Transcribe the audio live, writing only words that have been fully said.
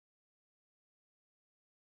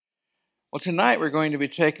Well, tonight we're going to be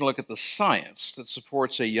taking a look at the science that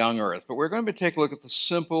supports a young Earth, but we're going to be taking a look at the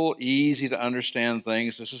simple, easy to understand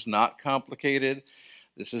things. This is not complicated.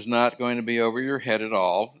 This is not going to be over your head at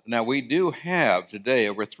all. Now, we do have today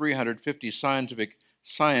over 350 scientific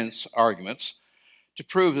science arguments to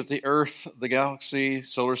prove that the Earth, the galaxy,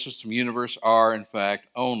 solar system, universe are, in fact,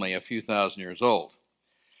 only a few thousand years old.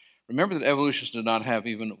 Remember that evolutionists do not have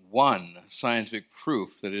even one scientific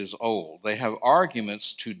proof that it is old. They have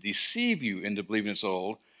arguments to deceive you into believing it's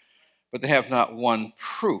old, but they have not one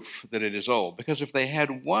proof that it is old. Because if they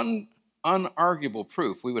had one unarguable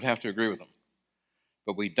proof, we would have to agree with them.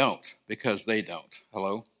 But we don't, because they don't.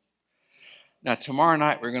 Hello? Now, tomorrow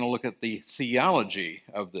night, we're going to look at the theology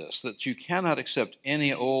of this, that you cannot accept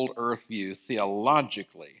any old Earth view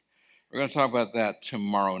theologically. We're going to talk about that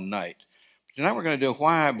tomorrow night. Tonight we're going to do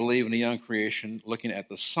why I believe in a young creation, looking at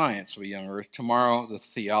the science of a young Earth. Tomorrow, the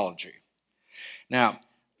theology. Now,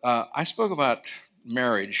 I spoke about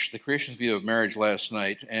marriage, the creation's view of marriage last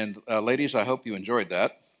night, and ladies, I hope you enjoyed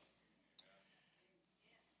that.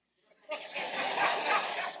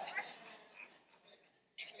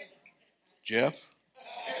 Jeff?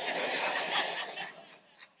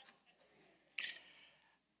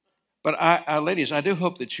 But ladies, I do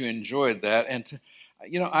hope that you enjoyed that, and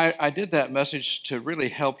I did that message to really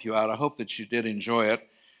help you out. I hope that you did enjoy it.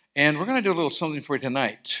 And we're going to do a little something for you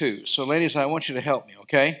tonight, too. So, ladies, I want you to help me,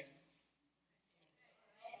 okay?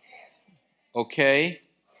 Okay?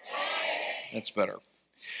 That's better.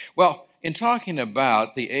 Well, in talking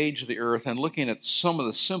about the age of the Earth and looking at some of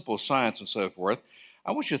the simple science and so forth,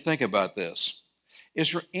 I want you to think about this.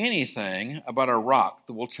 Is there anything about a rock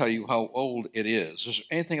that will tell you how old it is? Is there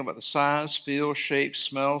anything about the size, feel, shape,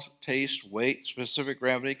 smell, taste, weight, specific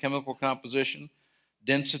gravity, chemical composition,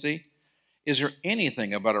 density? Is there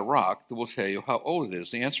anything about a rock that will tell you how old it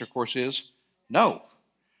is? The answer, of course, is no.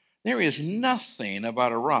 There is nothing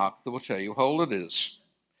about a rock that will tell you how old it is.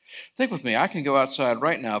 Think with me. I can go outside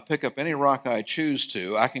right now, pick up any rock I choose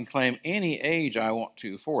to. I can claim any age I want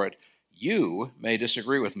to for it. You may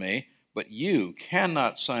disagree with me, but you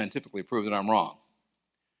cannot scientifically prove that I'm wrong.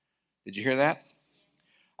 Did you hear that?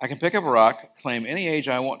 I can pick up a rock, claim any age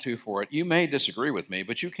I want to for it. You may disagree with me,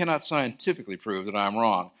 but you cannot scientifically prove that I'm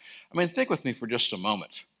wrong. I mean, think with me for just a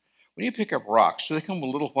moment. When you pick up rocks, do they come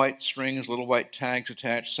with little white strings, little white tags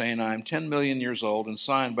attached saying I'm 10 million years old and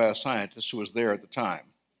signed by a scientist who was there at the time?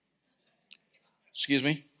 Excuse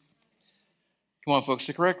me? Come on, folks.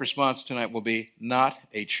 The correct response tonight will be not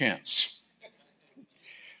a chance.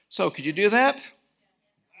 So, could you do that?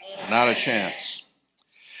 Not a chance.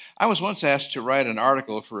 I was once asked to write an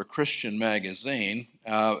article for a Christian magazine,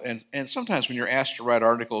 and sometimes when you're asked to write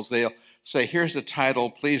articles, they'll say, here's the title,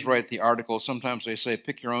 please write the article. Sometimes they say,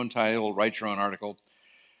 pick your own title, write your own article.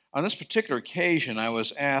 On this particular occasion, I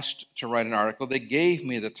was asked to write an article. They gave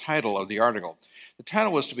me the title of the article. The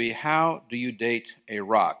title was to be, How Do You Date a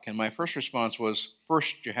Rock? And my first response was,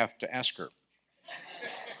 first you have to ask her.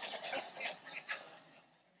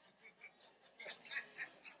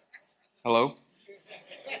 Hello?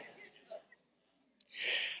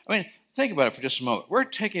 I mean, think about it for just a moment. We're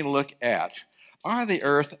taking a look at, are the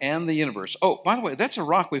Earth and the universe. Oh, by the way, that's a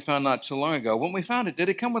rock we found not too long ago. When we found it, did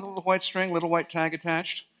it come with a little white string, little white tag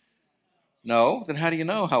attached? No? Then how do you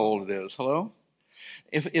know how old it is? Hello?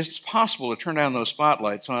 If it's possible to turn down those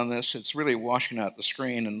spotlights on this, it's really washing out the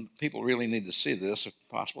screen, and people really need to see this if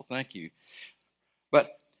possible. Thank you.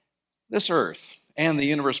 But this Earth and the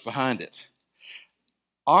universe behind it,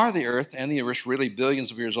 are the Earth and the universe really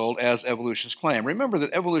billions of years old, as evolutionists claim? Remember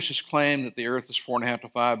that evolutionists claim that the Earth is 4.5 to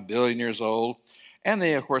 5 billion years old, and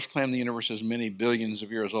they, of course, claim the universe is many billions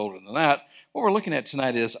of years older than that. What we're looking at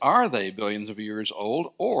tonight is, are they billions of years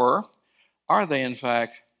old, or are they, in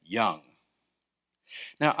fact, young?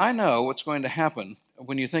 Now, I know what's going to happen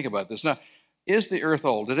when you think about this. Now, is the Earth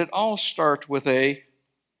old? Did it all start with a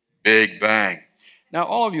Big Bang? Now,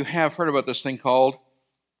 all of you have heard about this thing called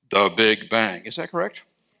the Big Bang. Is that correct?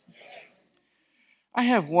 I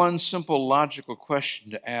have one simple logical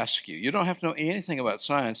question to ask you. You don't have to know anything about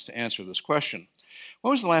science to answer this question.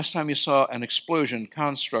 When was the last time you saw an explosion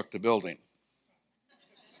construct a building?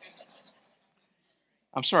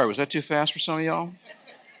 I'm sorry, was that too fast for some of y'all?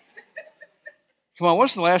 Come on,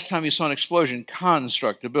 what's the last time you saw an explosion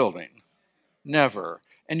construct a building? Never.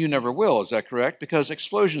 And you never will, is that correct? Because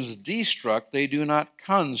explosions destruct, they do not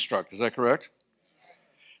construct, is that correct?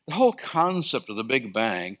 The whole concept of the Big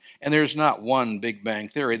Bang, and there's not one Big Bang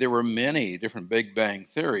theory, there were many different Big Bang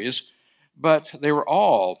theories, but they were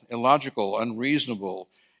all illogical, unreasonable,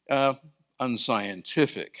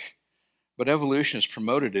 unscientific. But evolutionists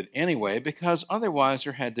promoted it anyway because otherwise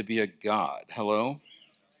there had to be a God. Hello?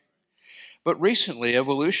 But recently,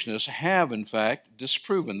 evolutionists have, in fact,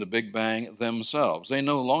 disproven the Big Bang themselves. They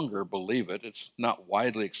no longer believe it. It's not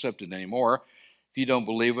widely accepted anymore. If you don't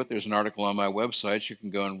believe it, there's an article on my website you can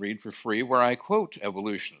go and read for free where I quote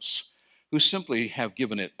evolutionists who simply have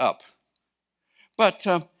given it up. But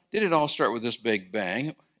did it all start with this Big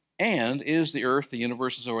Bang? And is the Earth, the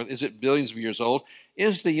universe, and so forth, is it billions of years old?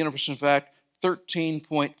 Is the universe, in fact,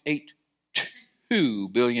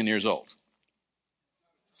 13.82 billion years old?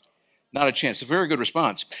 Not a chance. A very good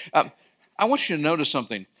response. I want you to notice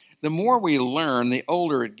something. The more we learn, the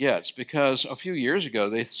older it gets, because a few years ago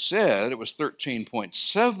they said it was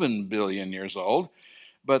 13.7 billion years old,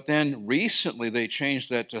 but then recently they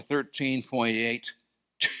changed that to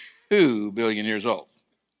 13.82 billion years old.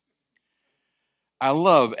 I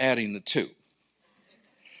love adding the 2.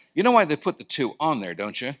 You know why they put the 2 on there,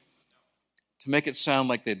 don't you? To make it sound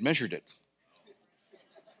like they'd measured it.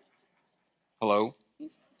 Hello?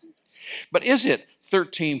 But is it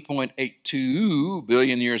 13.82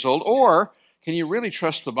 billion years old, or can you really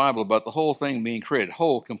trust the Bible about the whole thing being created,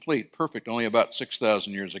 whole, complete, perfect, only about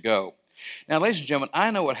 6,000 years ago? Now, ladies and gentlemen,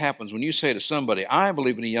 I know what happens when you say to somebody, I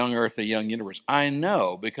believe in a young earth, a young universe. I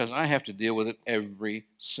know because I have to deal with it every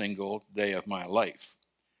single day of my life.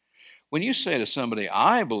 When you say to somebody,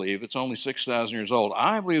 I believe it's only 6,000 years old,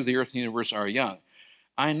 I believe the earth and the universe are young,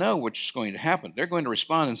 I know what's going to happen. They're going to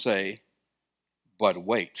respond and say, but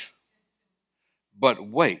wait. But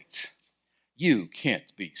wait, you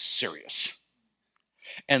can't be serious.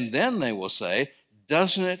 And then they will say,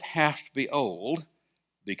 doesn't it have to be old?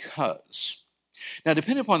 Because. Now,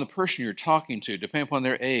 depending upon the person you're talking to, depending upon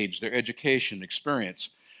their age, their education, experience,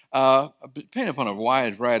 depending upon a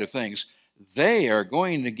wide variety of things, they are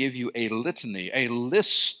going to give you a litany, a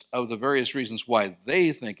list of the various reasons why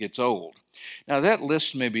they think it's old. Now, that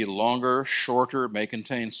list may be longer, shorter, may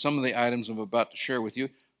contain some of the items I'm about to share with you,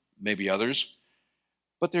 maybe others.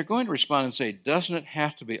 But they're going to respond and say, doesn't it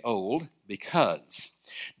have to be old? Because.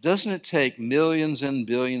 Doesn't it take millions and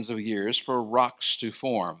billions of years for rocks to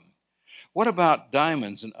form? What about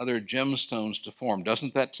diamonds and other gemstones to form?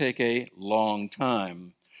 Doesn't that take a long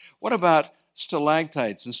time? What about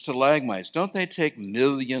stalactites and stalagmites? Don't they take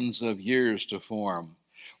millions of years to form?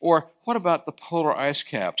 Or what about the polar ice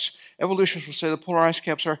caps? Evolutionists will say the polar ice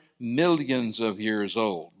caps are millions of years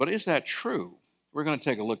old. But is that true? We're going to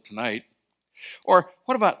take a look tonight. Or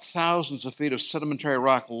what about thousands of feet of sedimentary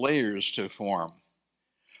rock layers to form?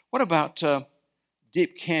 What about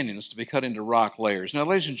deep canyons to be cut into rock layers? Now,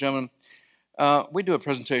 ladies and gentlemen, we do a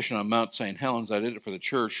presentation on Mount St. Helens. I did it for the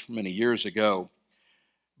church many years ago.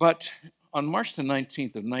 But on March the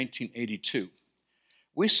 19th of 1982,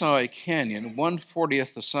 we saw a canyon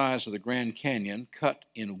 1/40th the size of the Grand Canyon cut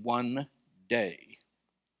in one day.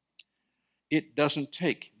 It doesn't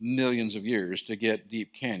take millions of years to get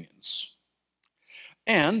deep canyons.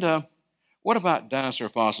 And what about dinosaur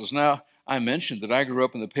fossils? Now, I mentioned that I grew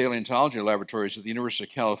up in the paleontology laboratories at the University of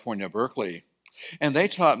California, Berkeley. And they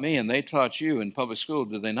taught me and they taught you in public school,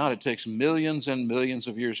 did they not? It takes millions and millions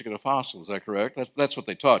of years to get a fossil. Is that correct? That's what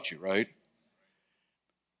they taught you, right?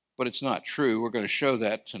 But it's not true. We're going to show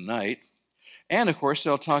that tonight. And, of course,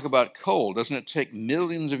 they'll talk about coal. Doesn't it take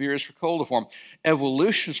millions of years for coal to form?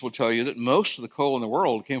 Evolutionists will tell you that most of the coal in the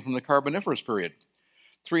world came from the Carboniferous period.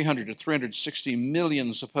 300 to 360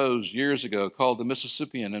 million supposed years ago, called the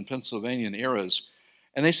Mississippian and Pennsylvanian eras.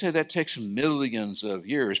 And they say that takes millions of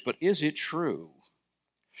years, but is it true?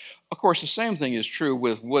 Of course, the same thing is true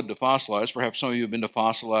with wood to fossilize. Perhaps some of you have been to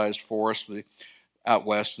fossilized forests out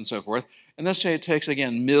west and so forth. And they say it takes,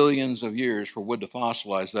 again, millions of years for wood to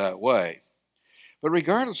fossilize that way. But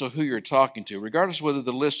regardless of who you're talking to, regardless of whether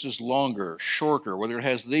the list is longer, shorter, whether it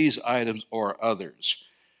has these items or others,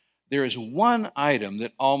 there is one item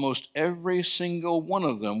that almost every single one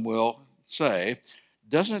of them will say,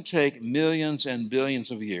 doesn't it take millions and billions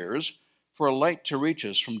of years for a light to reach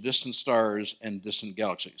us from distant stars and distant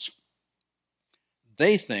galaxies?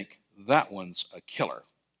 They think that one's a killer.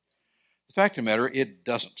 The fact of the matter, it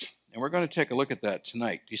doesn't. And we're going to take a look at that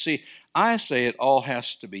tonight. You see, I say it all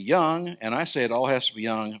has to be young, and I say it all has to be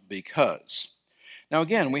young because. Now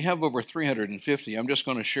again, we have over 350. I'm just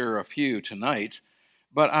going to share a few tonight.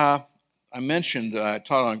 But I mentioned, I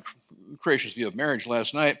taught on Creation's View of Marriage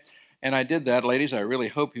last night, and I did that, ladies. I really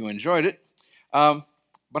hope you enjoyed it.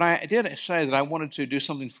 But I did say that I wanted to do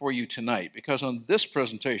something for you tonight, because on this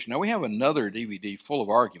presentation, now we have another DVD full of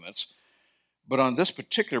arguments, but on this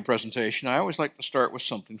particular presentation, I always like to start with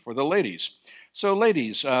something for the ladies. So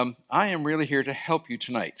ladies, I am really here to help you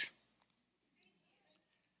tonight.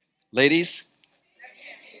 Ladies?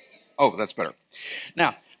 Oh, that's better.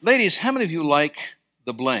 Now, ladies, how many of you like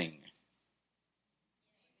the bling?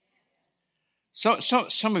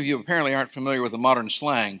 Some of you apparently aren't familiar with the modern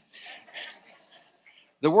slang.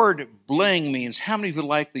 The word bling means how many of you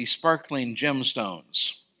like the sparkling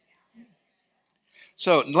gemstones?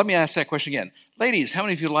 So let me ask that question again. Ladies, how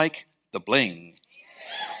many of you like the bling?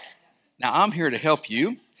 Now I'm here to help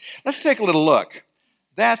you. Let's take a little look.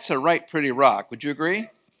 That's a right pretty rock. Would you agree?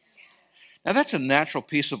 Now that's a natural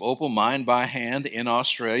piece of opal mined by hand in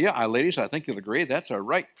Australia. Ladies, I think you'll agree that's a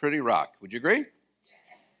right pretty rock. Would you agree?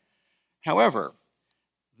 However,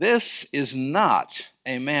 this is not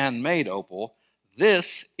a man-made opal.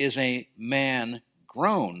 This is a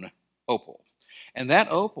man-grown opal. And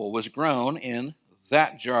that opal was grown in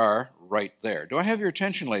that jar right there. Do I have your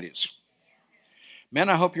attention, ladies? Men,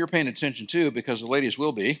 I hope you're paying attention too, because the ladies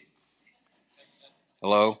will be.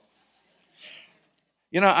 Hello?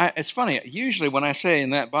 You know, it's funny. Usually when I say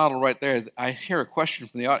in that bottle right there, I hear a question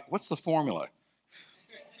from the audience. What's the formula?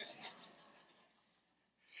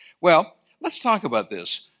 Well, let's talk about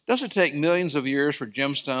this. Does it take millions of years for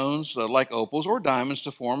gemstones like opals or diamonds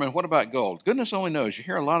to form? And what about gold? Goodness only knows. You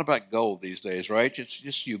hear a lot about gold these days, right? It's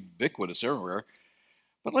just ubiquitous everywhere.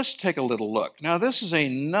 But let's take a little look. Now, this is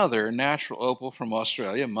another natural opal from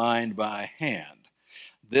Australia, mined by hand.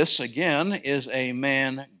 This, again, is a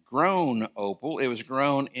man-grown opal. It was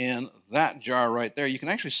grown in that jar right there. You can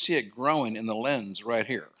actually see it growing in the lens right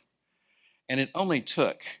here. And it only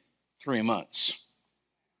took 3 months.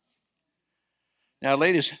 Now,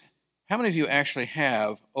 ladies, how many of you actually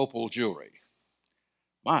have opal jewelry?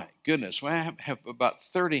 My goodness, well, I have about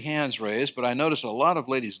 30 hands raised, but I noticed a lot of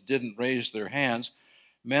ladies didn't raise their hands.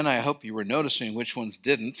 Men, I hope you were noticing which ones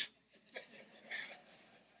didn't.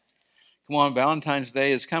 Come on, Valentine's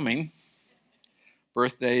Day is coming.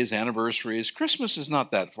 Birthdays, anniversaries. Christmas is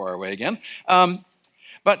not that far away again.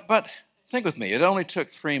 But think with me, it only took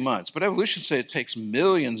 3 months. But evolution says it takes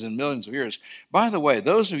millions and millions of years. By the way,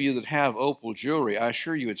 those of you that have opal jewelry, I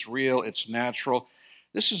assure you it's real, it's natural.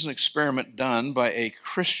 This is an experiment done by a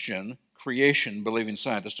Christian creation-believing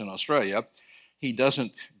scientist in Australia. He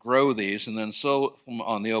doesn't grow these and then sell them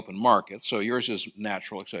on the open market, so yours is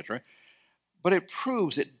natural, etc. But it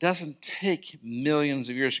proves it doesn't take millions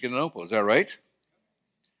of years to get an opal. Is that right?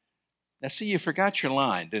 Now, see, you forgot your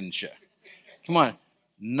line, didn't you? Come on.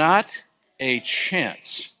 Not a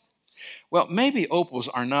chance. Well, maybe opals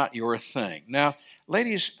are not your thing. Now,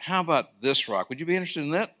 ladies, how about this rock? Would you be interested in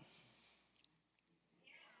that?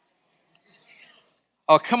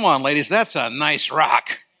 Oh, come on, ladies. That's a nice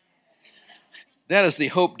rock. That is the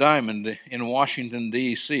Hope Diamond in Washington,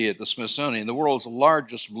 D.C. at the Smithsonian, the world's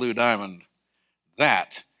largest blue diamond.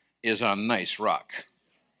 That is a nice rock.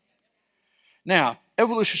 Now,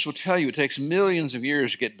 evolutionists will tell you it takes millions of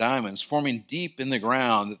years to get diamonds forming deep in the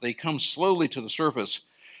ground, that they come slowly to the surface.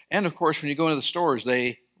 And, of course, when you go into the stores,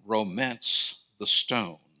 they romance the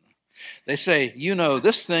stone. They say, you know,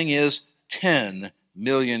 this thing is 10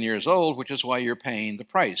 million years old, which is why you're paying the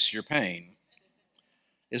price you're paying.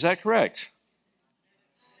 Is that correct?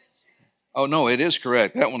 Oh, no, it is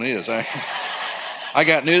correct. That one is. I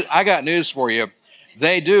got news for you.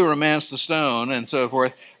 They do romance the stone and so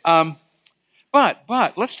forth.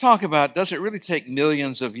 But let's talk about, does it really take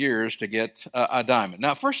millions of years to get a diamond?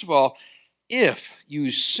 Now, first of all, if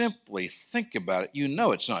you simply think about it, you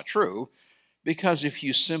know it's not true, because if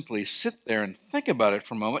you simply sit there and think about it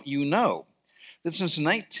for a moment, you know that since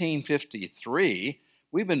 1953,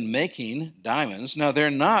 we've been making diamonds. Now, they're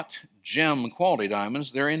not gem quality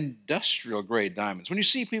diamonds, they're industrial grade diamonds. When you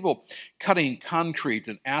see people cutting concrete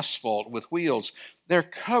and asphalt with wheels, they're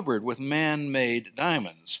covered with man-made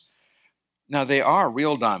diamonds. Now, they are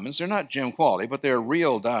real diamonds. They're not gem quality, but they're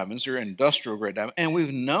real diamonds. They're industrial grade diamonds, and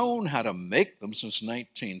we've known how to make them since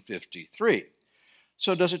 1953.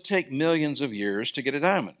 So does it take millions of years to get a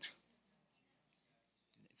diamond?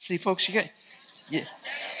 See, folks,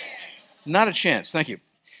 not a chance. Thank you.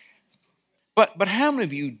 But how many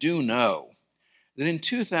of you do know that in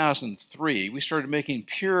 2003, we started making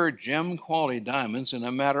pure gem quality diamonds in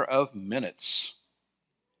a matter of minutes?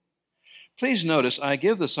 Please notice I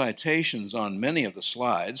give the citations on many of the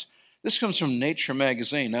slides. This comes from Nature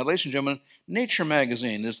magazine. Now, ladies and gentlemen, Nature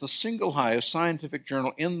magazine is the single highest scientific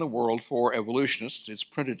journal in the world for evolutionists. It's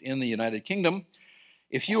printed in the United Kingdom.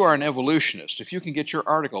 If you are an evolutionist, if you can get your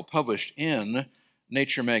article published in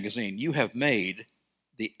Nature magazine, you have made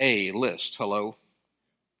the A list. Hello?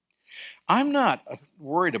 I'm not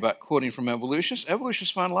worried about quoting from evolutionists.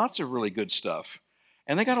 Evolutionists find lots of really good stuff,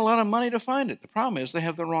 and they got a lot of money to find it. The problem is they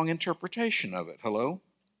have the wrong interpretation of it. Hello?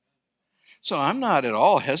 So I'm not at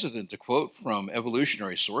all hesitant to quote from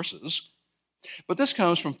evolutionary sources, but this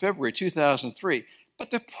comes from February 2003.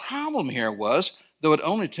 But the problem here was though it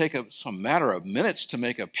only take some matter of minutes to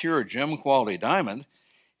make a pure gem quality diamond,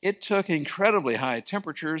 it took incredibly high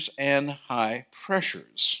temperatures and high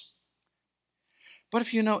pressures. But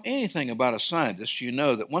if you know anything about a scientist, you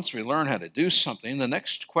know that once we learn how to do something, the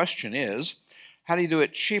next question is, how do you do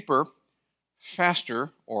it cheaper,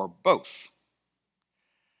 faster, or both?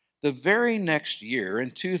 The very next year,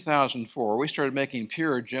 in 2004, we started making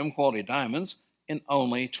pure gem quality diamonds in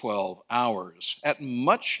only 12 hours at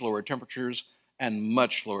much lower temperatures and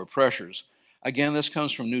much lower pressures. Again, this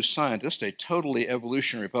comes from New Scientist, a totally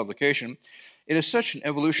evolutionary publication. It is such an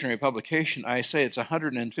evolutionary publication, I say it's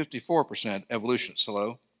 154% evolution.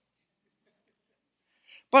 Hello?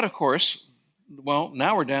 But of course, well,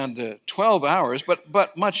 now we're down to 12 hours,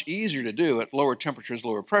 but much easier to do at lower temperatures,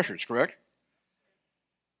 lower pressures, correct?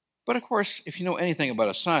 But of course, if you know anything about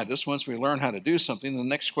a scientist, once we learn how to do something, the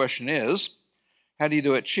next question is, how do you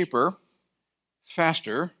do it cheaper,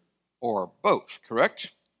 faster, or both,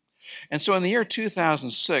 correct? And so in the year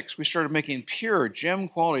 2006, we started making pure gem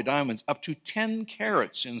quality diamonds up to 10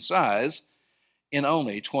 carats in size in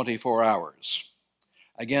only 24 hours.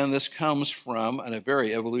 Again, this comes from a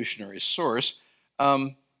very evolutionary source,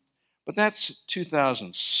 but that's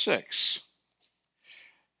 2006.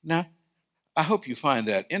 Now, I hope you find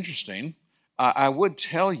that interesting. I would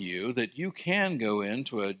tell you that you can go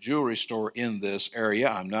into a jewelry store in this area.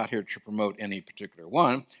 I'm not here to promote any particular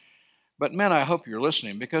one. But men, I hope you're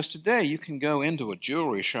listening, because today you can go into a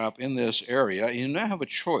jewelry shop in this area and you now have a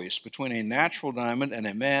choice between a natural diamond and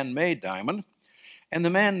a man-made diamond, and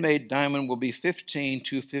the man-made diamond will be 15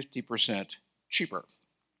 to 50% cheaper.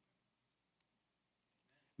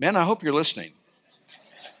 Men, I hope you're listening,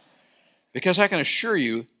 because I can assure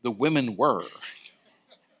you the women were.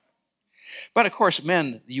 But of course,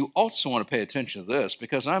 men, you also want to pay attention to this,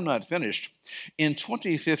 because I'm not finished. In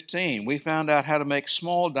 2015, we found out how to make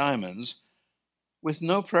small diamonds with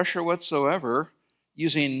no pressure whatsoever,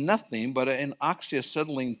 using nothing but an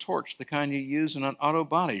oxyacetylene torch, the kind you use in an auto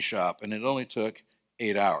body shop, and it only took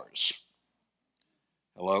 8 hours.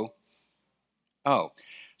 Hello? Oh,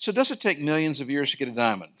 so does it take millions of years to get a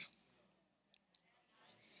diamond?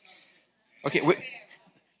 Okay,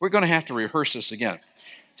 we're going to have to rehearse this again.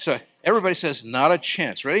 So everybody says, not a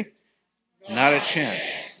chance. Ready? Not a chance.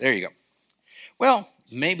 There you go. Well,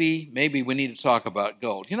 maybe we need to talk about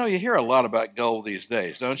gold. You know, you hear a lot about gold these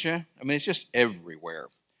days, don't you? I mean, it's just everywhere.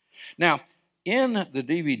 Now, in the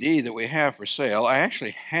DVD that we have for sale, I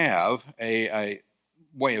actually have a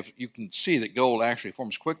way of, you can see that gold actually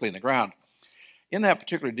forms quickly in the ground. In that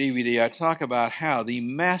particular DVD, I talk about how the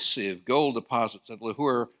massive gold deposits at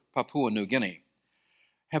Lahore, Papua New Guinea,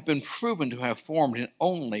 have been proven to have formed in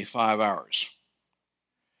only 5 hours.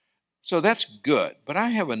 So that's good, but I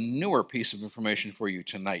have a newer piece of information for you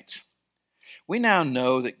tonight. We now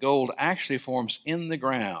know that gold actually forms in the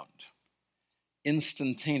ground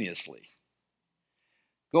instantaneously.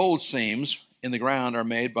 Gold seams in the ground are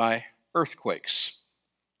made by earthquakes.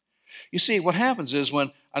 You see, what happens is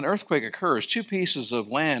when an earthquake occurs, two pieces of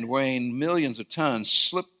land weighing millions of tons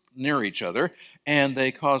slip near each other, and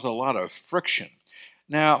they cause a lot of friction.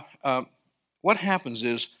 Now, what happens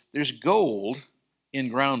is there's gold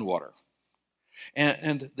in groundwater.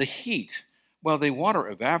 And the heat, well, the water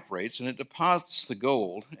evaporates and it deposits the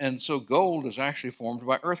gold, and so gold is actually formed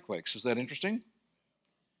by earthquakes. Is that interesting?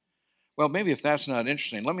 Well, maybe if that's not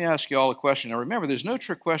interesting, let me ask you all a question. Now, remember, there's no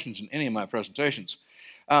trick questions in any of my presentations.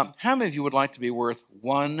 How many of you would like to be worth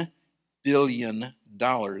 $1 billion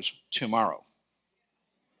tomorrow?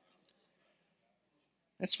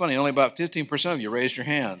 That's funny, only about 15% of you raised your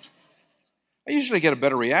hand. I usually get a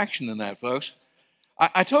better reaction than that, folks.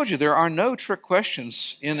 I told you there are no trick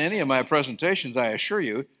questions in any of my presentations, I assure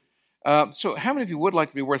you. So how many of you would like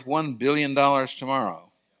to be worth $1 billion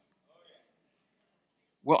tomorrow?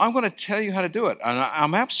 Well, I'm going to tell you how to do it. And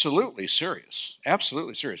I'm absolutely serious.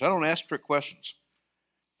 Absolutely serious. I don't ask trick questions.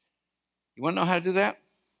 You want to know how to do that?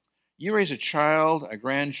 You raise a child, a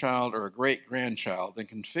grandchild, or a great-grandchild that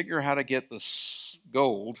can figure how to get this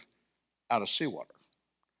gold out of seawater.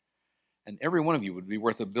 And every one of you would be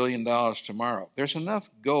worth $1 billion tomorrow. There's enough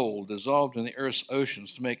gold dissolved in the Earth's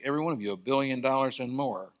oceans to make every one of you $1 billion and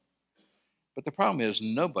more. But the problem is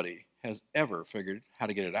nobody has ever figured how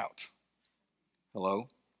to get it out. Hello?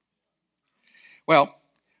 Well,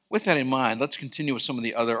 with that in mind, let's continue with some of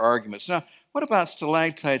the other arguments. Now, what about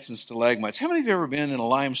stalactites and stalagmites? How many of you have ever been in a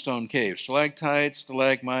limestone cave? Stalactites,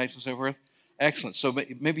 stalagmites, and so forth? Excellent. So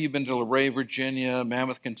maybe you've been to Luray, Virginia,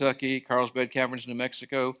 Mammoth, Kentucky, Carlsbad Caverns, New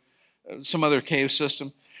Mexico, some other cave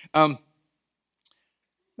system. May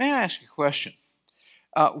I ask you a question?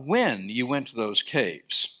 When you went to those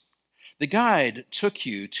caves, The guide took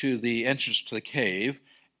you to the entrance to the cave,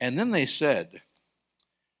 and then they said,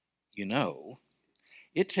 you know,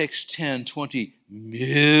 it takes 10, 20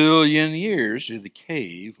 million years to the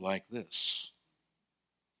cave like this.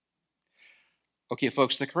 Okay,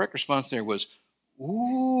 folks, the correct response there was,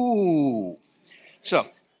 ooh. So,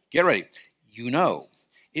 get ready. You know,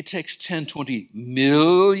 it takes 10, 20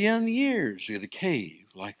 million years to get a cave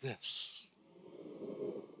like this.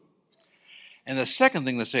 And the second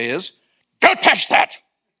thing they say is, don't touch that.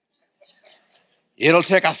 It'll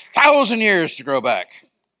take 1,000 years to grow back.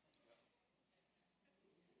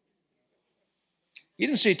 You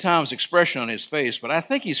didn't see Tom's expression on his face, but I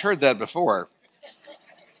think he's heard that before.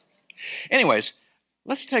 Anyways,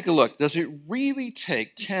 let's take a look. Does it really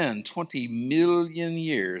take 10, 20 million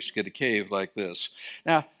years to get a cave like this?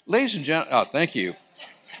 Now, ladies and gentlemen, oh, thank you.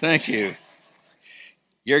 Thank you.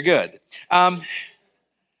 You're good.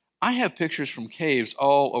 I have pictures from caves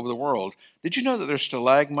all over the world. Did you know that there's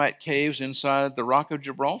stalagmite caves inside the Rock of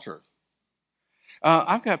Gibraltar?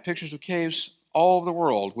 I've got pictures of caves all over the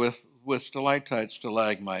world with stalactites,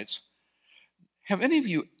 stalagmites. Have any of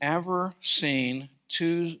you ever seen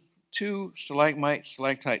two stalagmite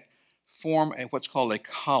form what's called a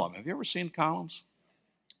column? Have you ever seen columns?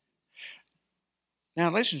 Now,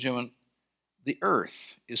 ladies and gentlemen, the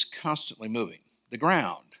earth is constantly moving. The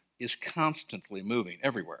ground is constantly moving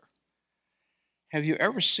everywhere. Have you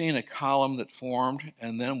ever seen a column that formed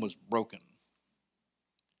and then was broken?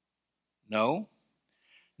 No?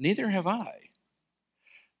 Neither have I.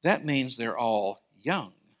 That means they're all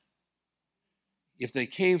young. If the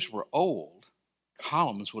caves were old,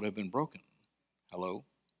 columns would have been broken. Hello?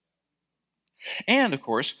 And, of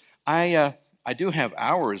course, I do have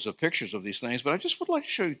hours of pictures of these things, but I just would like to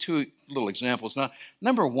show you two little examples. Now,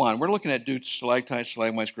 number one, we're looking at do stalactites,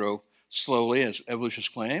 stalagmites grow slowly, as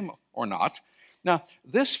evolutionists claim, or not. Now,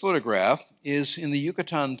 this photograph is in the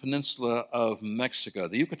Yucatan Peninsula of Mexico.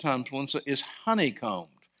 The Yucatan Peninsula is honeycombed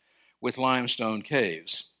with limestone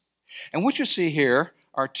caves. And what you see here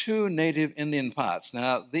are two native Indian pots.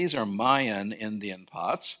 Now, these are Mayan Indian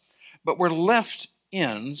pots, but were left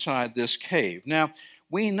inside this cave. Now,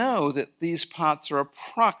 we know that these pots are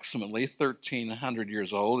approximately 1,300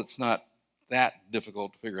 years old. It's not that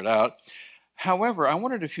difficult to figure it out. However, I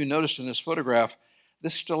wondered if you noticed in this photograph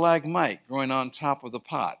this stalagmite growing on top of the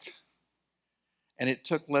pot. And it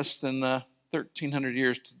took less than 1,300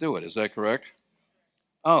 years to do it. Is that correct?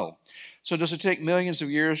 Oh, so does it take millions of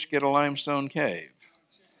years to get a limestone cave?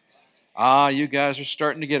 Ah, you guys are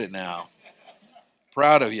starting to get it now.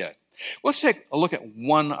 Proud of you. Let's take a look at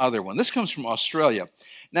one other one. This comes from Australia.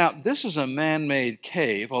 Now, this is a man-made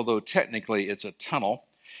cave, although technically it's a tunnel.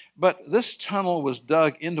 But this tunnel was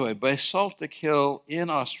dug into a basaltic hill in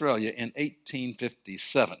Australia in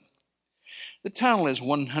 1857. The tunnel is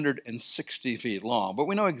 160 feet long, but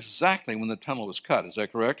we know exactly when the tunnel was cut. Is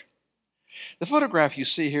that correct? The photograph you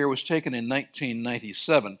see here was taken in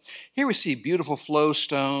 1997. Here we see beautiful flow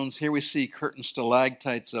stones. Here we see curtain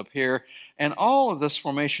stalactites up here. And all of this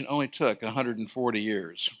formation only took 140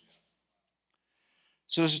 years.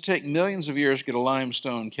 So does it take millions of years to get a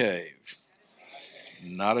limestone cave?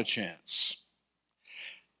 Not a chance.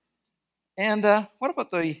 And what about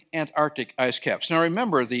the Antarctic ice caps? Now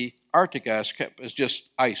remember, the Arctic ice cap is just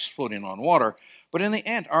ice floating on water. But in the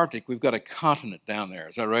Antarctic, we've got a continent down there.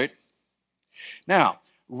 Is that right? Now,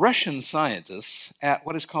 Russian scientists at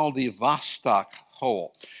what is called the Vostok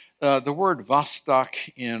Hole. The word Vostok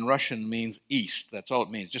in Russian means east. That's all it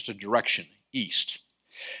means, just a direction, east.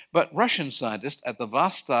 But Russian scientists at the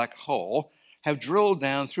Vostok Hole have drilled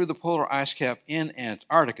down through the polar ice cap in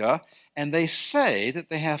Antarctica, and they say that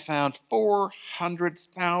they have found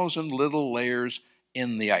 400,000 little layers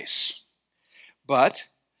in the ice. But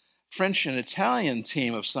French and Italian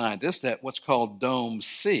team of scientists at what's called Dome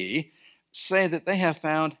C say that they have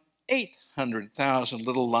found 800,000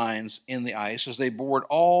 little lines in the ice as they bored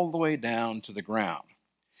all the way down to the ground.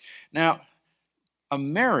 Now,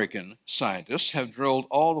 American scientists have drilled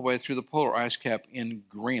all the way through the polar ice cap in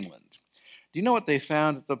Greenland. Do you know what they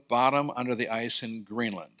found at the bottom under the ice in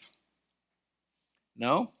Greenland?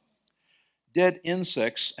 No? Dead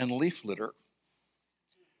insects and leaf litter.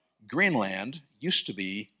 Greenland used to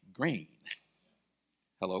be green.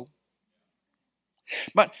 Hello?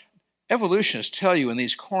 But evolutionists tell you in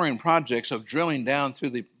these coring projects of drilling down through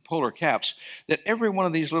the polar caps that every one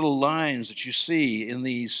of these little lines that you see in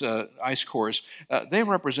these ice cores, they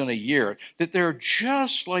represent a year, that they're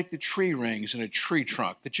just like the tree rings in a tree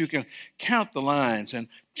trunk, that you can count the lines and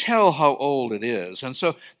tell how old it is. And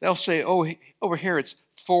so they'll say, oh, over here it's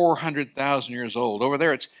 400,000 years old. Over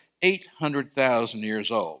there it's 800,000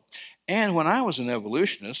 years old. And when I was an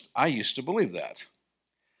evolutionist, I used to believe that.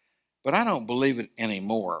 But I don't believe it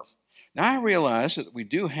anymore. Now, I realize that we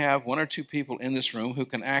do have one or two people in this room who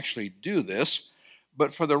can actually do this,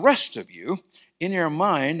 but for the rest of you, in your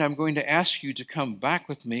mind, I'm going to ask you to come back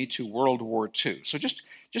with me to World War II. So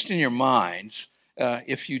just in your minds,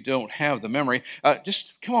 if you don't have the memory,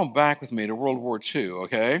 just come on back with me to World War II,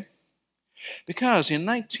 okay? Because in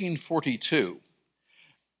 1942,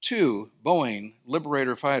 two Boeing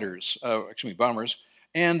Liberator fighters, bombers,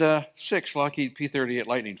 and 6 Lockheed P-38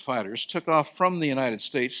 Lightning fighters took off from the United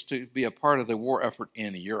States to be a part of the war effort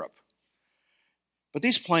in Europe. But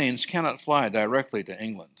these planes cannot fly directly to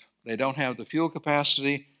England. They don't have the fuel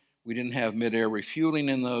capacity. We didn't have mid-air refueling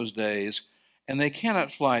in those days, and they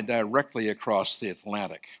cannot fly directly across the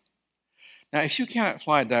Atlantic. Now, if you cannot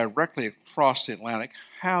fly directly across the Atlantic,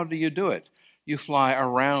 how do you do it? You fly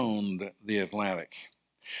around the Atlantic.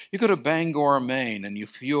 You go to Bangor, Maine, and you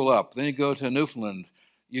fuel up. Then you go to Newfoundland.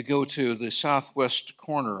 You go to the southwest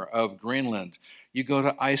corner of Greenland. You go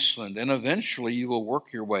to Iceland, and eventually you will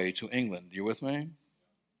work your way to England. You with me?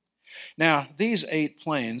 Now, these 8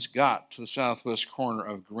 planes got to the southwest corner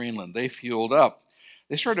of Greenland. They fueled up.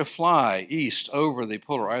 They started to fly east over the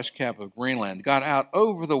polar ice cap of Greenland, got out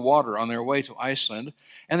over the water on their way to Iceland,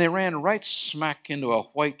 and they ran right smack into a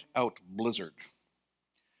white-out blizzard.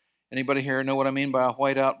 Anybody here know what I mean by a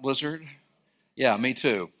white-out blizzard? Yeah, me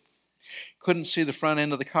too. Couldn't see the front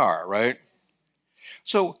end of the car, right?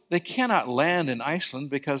 So they cannot land in Iceland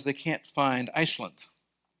because they can't find Iceland.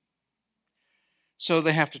 So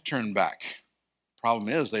they have to turn back. Problem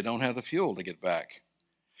is, they don't have the fuel to get back.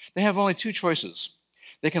 They have only 2 choices.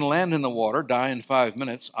 They can land in the water, die in 5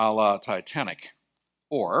 minutes, a la Titanic,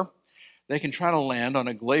 or they can try to land on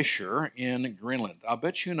a glacier in Greenland. I'll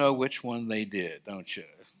bet you know which one they did, don't you?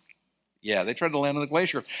 Yeah, they tried to land on the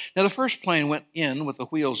glacier. Now, the first plane went in with the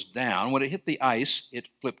wheels down. When it hit the ice, it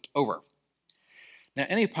flipped over. Now,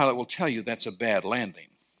 any pilot will tell you that's a bad landing.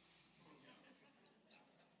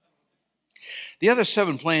 The other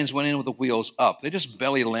 7 planes went in with the wheels up. They just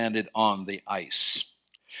belly landed on the ice.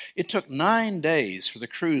 It took 9 days for the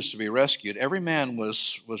crews to be rescued. Every man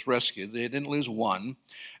was rescued. They didn't lose one.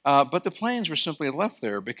 But the planes were simply left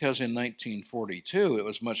there because in 1942 it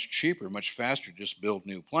was much cheaper, much faster to just build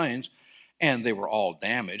new planes, and they were all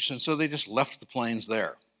damaged, and so they just left the planes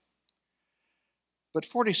there. But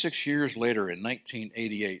 46 years later, in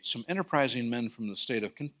 1988, some enterprising men from the state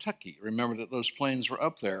of Kentucky remembered that those planes were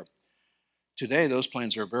up there. Today, those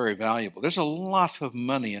planes are very valuable. There's a lot of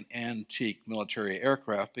money in antique military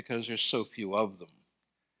aircraft because there's so few of them.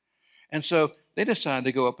 And so they decided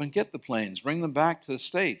to go up and get the planes, bring them back to the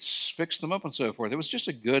States, fix them up and so forth. It was just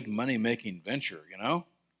a good money-making venture, you know?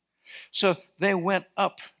 So they went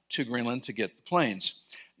up to Greenland to get the planes.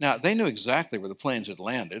 Now, they knew exactly where the planes had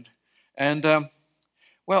landed, and,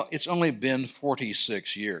 well, it's only been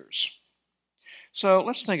 46 years. So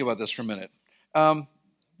let's think about this for a minute.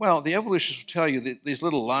 Well, the evolutionists will tell you that these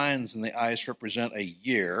little lines in the ice represent a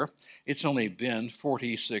year. It's only been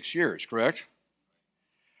 46 years, correct?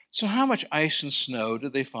 So how much ice and snow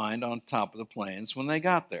did they find on top of the planes when they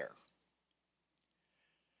got there?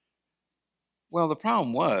 Well, the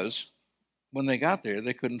problem was, when they got there,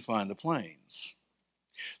 they couldn't find the planes.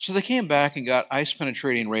 So they came back and got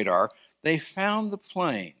ice-penetrating radar. They found the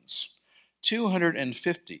planes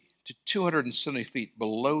 250 to 270 feet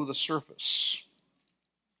below the surface.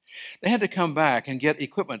 They had to come back and get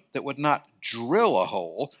equipment that would not drill a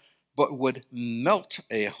hole, but would melt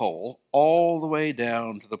a hole all the way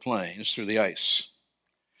down to the planes through the ice.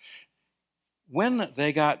 When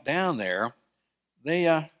they got down there,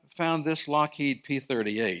 they found this Lockheed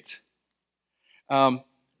P-38.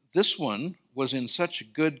 This one was in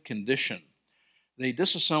such good condition. They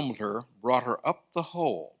disassembled her, brought her up the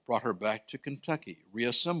hole, brought her back to Kentucky,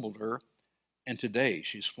 reassembled her, and today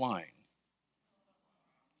she's flying.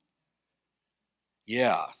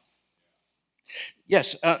 Yeah.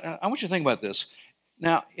 Yes, I want you to think about this.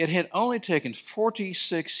 Now, it had only taken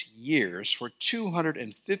 46 years for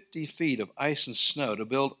 250 feet of ice and snow to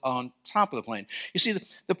build on top of the plane. You see,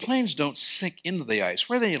 the planes don't sink into the ice.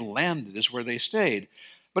 Where they landed is where they stayed.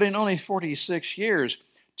 But in only 46 years,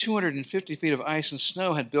 250 feet of ice and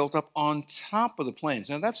snow had built up on top of the planes.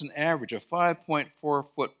 Now, that's an average of 5.4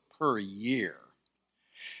 foot per year.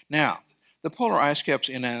 Now, the polar ice caps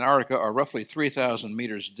in Antarctica are roughly 3,000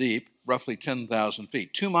 meters deep, roughly 10,000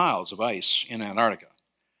 feet, 2 miles of ice in Antarctica.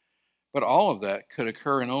 But all of that could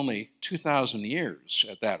occur in only 2,000 years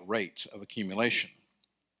at that rate of accumulation.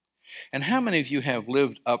 And how many of you have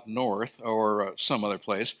lived up north or some other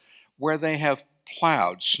place where they have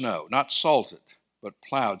plowed snow, not salted, but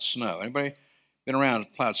plowed snow? Anybody been around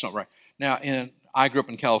plowed snow? Right. Now, I grew up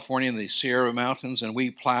in California in the Sierra Mountains, and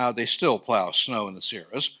they still plow snow in the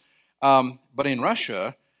Sierras. But in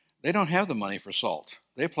Russia, they don't have the money for salt.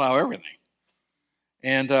 They plow everything.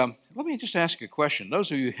 And let me just ask you a question.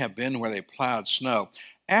 Those of you who have been where they plowed snow,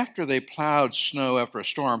 after they plowed snow after a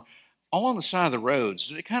storm, along the side of the roads,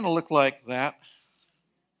 did it kind of look like that?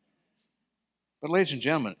 But ladies and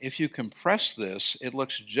gentlemen, if you compress this, it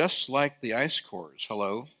looks just like the ice cores.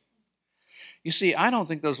 Hello? You see, I don't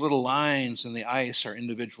think those little lines in the ice are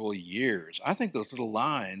individual years. I think those little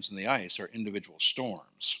lines in the ice are individual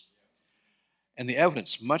storms. And the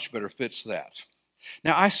evidence much better fits that.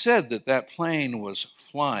 Now, I said that plane was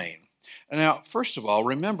flying. Now, first of all,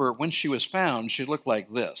 remember, when she was found, she looked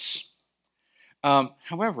like this.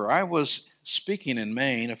 However, I was speaking in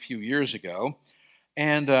Maine a few years ago,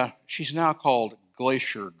 and she's now called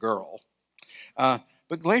Glacier Girl.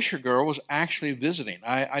 But Glacier Girl was actually visiting.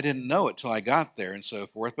 I didn't know it till I got there and so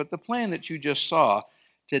forth, but the plane that you just saw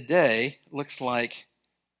today looks like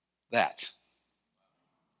that.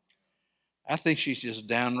 I think she's just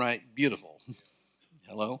downright beautiful.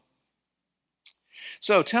 Hello?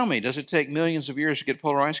 So tell me, does it take millions of years to get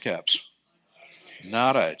polar ice caps?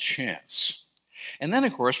 Not a chance. And then,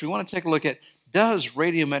 of course, we want to take a look at, does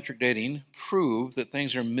radiometric dating prove that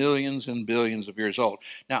things are millions and billions of years old?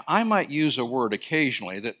 Now, I might use a word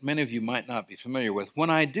occasionally that many of you might not be familiar with. When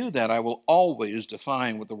I do that, I will always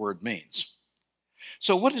define what the word means.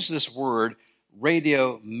 So what is this word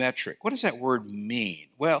radiometric? What does that word mean?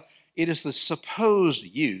 Well, it is the supposed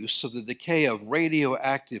use of the decay of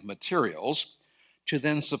radioactive materials to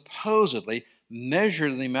then supposedly measure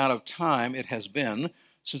the amount of time it has been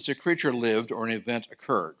since a creature lived or an event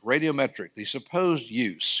occurred. Radiometric, the supposed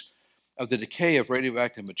use of the decay of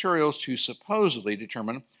radioactive materials to supposedly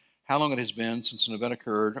determine how long it has been since an event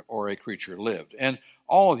occurred or a creature lived. And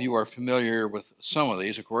all of you are familiar with some of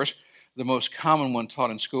these, of course. The most common one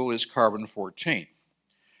taught in school is carbon-14.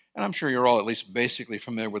 And I'm sure you're all at least basically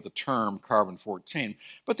familiar with the term carbon-14.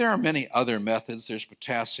 But there are many other methods. There's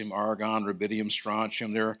potassium, argon, rubidium,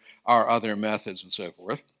 strontium. There are other methods and so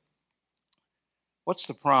forth. What's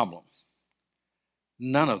the problem?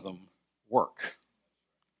 None of them work.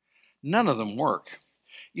 None of them work.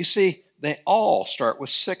 You see, they all start with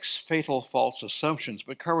 6 fatal false assumptions,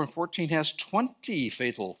 but carbon-14 has 20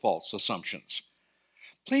 fatal false assumptions.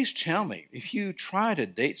 Please tell me, if you try to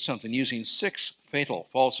date something using 6 fatal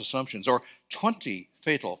false assumptions or 20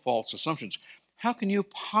 fatal false assumptions, how can you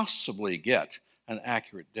possibly get an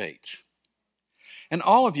accurate date? And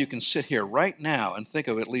all of you can sit here right now and think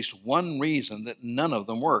of at least one reason that none of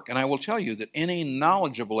them work. And I will tell you that any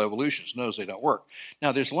knowledgeable evolutionist knows they don't work.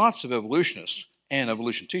 Now, there's lots of evolutionists and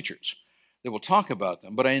evolution teachers that will talk about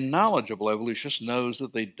them, but a knowledgeable evolutionist knows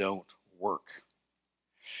that they don't work.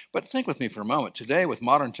 But think with me for a moment. Today, with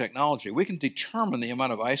modern technology, we can determine the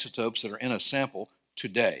amount of isotopes that are in a sample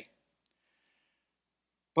today.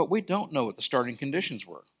 But we don't know what the starting conditions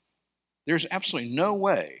were. There's absolutely no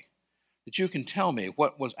way that you can tell me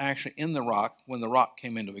what was actually in the rock when the rock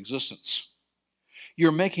came into existence.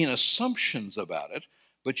 You're making assumptions about it,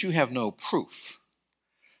 but you have no proof.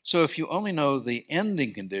 So if you only know the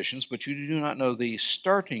ending conditions, but you do not know the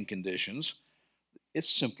starting conditions, it's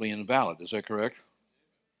simply invalid. Is that correct?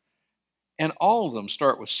 And all of them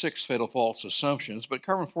start with 6 fatal false assumptions, but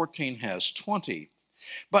carbon-14 has 20.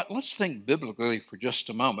 But let's think biblically for just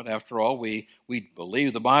a moment. After all, we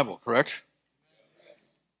believe the Bible, correct?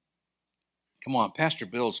 Come on, Pastor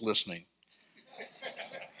Bill's listening.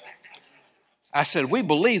 I said, we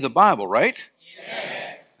believe the Bible, right?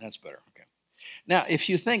 Yes. That's better. Okay. Now, if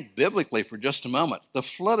you think biblically for just a moment, the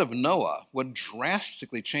flood of Noah would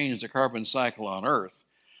drastically change the carbon cycle on Earth,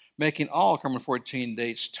 making all carbon-14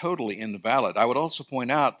 dates totally invalid. I would also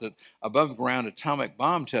point out that above-ground atomic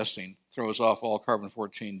bomb testing throws off all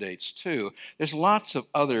carbon-14 dates too. There's lots of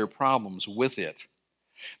other problems with it.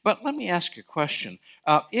 But let me ask you a question.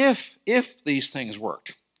 If these things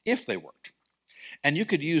worked, if they worked, and you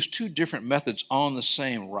could use 2 different methods on the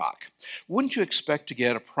same rock, wouldn't you expect to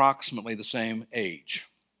get approximately the same age?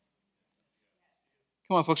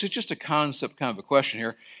 Come on, folks, it's just a concept kind of a question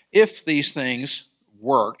here. If these things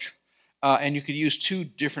worked, and you could use 2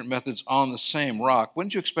 different methods on the same rock,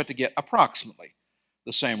 wouldn't you expect to get approximately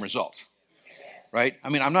the same result? Right? I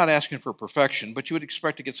mean, I'm not asking for perfection, but you would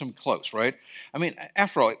expect to get something close, right? I mean,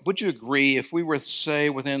 after all, would you agree if we were, say,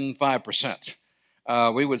 within 5%,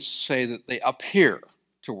 we would say that they appear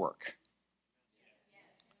to work?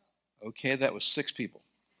 Okay, that was 6 people.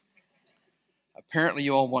 Apparently,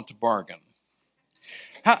 you all want to bargain.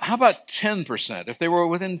 How about 10%? If they were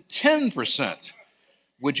within 10%,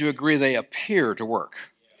 would you agree they appear to work?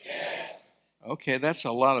 Yes. Okay, that's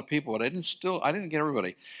a lot of people, but I didn't get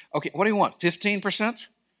everybody. Okay, what do you want? 15%?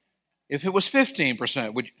 If it was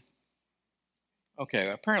 15%, would you? Okay,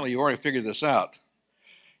 apparently you already figured this out.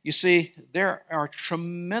 You see, there are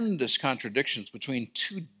tremendous contradictions between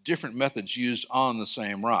two different methods used on the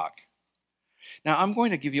same rock. Now, I'm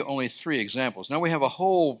going to give you only 3 examples. Now, we have a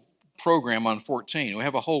whole program on 14. We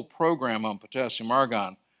have a whole program on potassium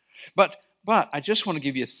argon. But I just want to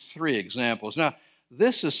give you 3 examples. Now,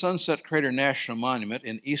 this is Sunset Crater National Monument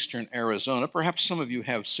in eastern Arizona. Perhaps some of you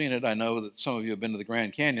have seen it. I know that some of you have been to the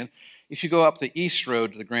Grand Canyon. If you go up the east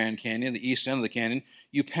road to the Grand Canyon, the east end of the canyon,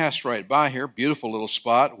 you pass right by here. Beautiful little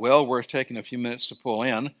spot, well worth taking a few minutes to pull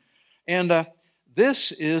in. And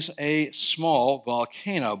this is a small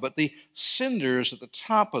volcano, but the cinders at the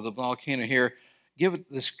top of the volcano here give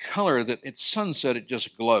it this color that at sunset it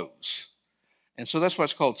just glows. And so that's why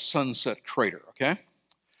it's called Sunset Crater, okay?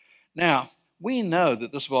 Now, we know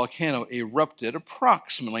that this volcano erupted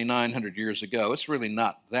approximately 900 years ago. It's really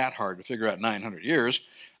not that hard to figure out 900 years.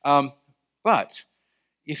 But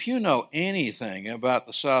if you know anything about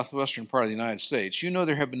the southwestern part of the United States, you know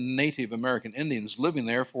there have been Native American Indians living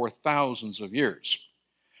there for thousands of years.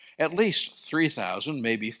 At least 3,000,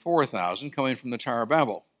 maybe 4,000 coming from the Tower of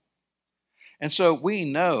Babel. And so we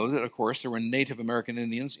know that, of course, there were Native American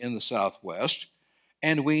Indians in the Southwest,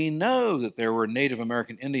 and we know that there were Native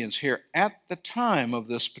American Indians here at the time of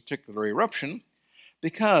this particular eruption,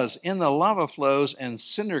 because in the lava flows and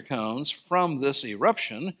cinder cones from this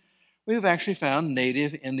eruption, we've actually found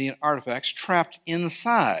Native Indian artifacts trapped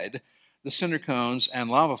inside the cinder cones and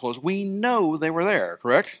lava flows. We know they were there,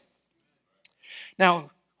 correct? Now,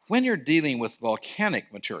 when you're dealing with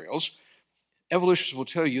volcanic materials, evolutionists will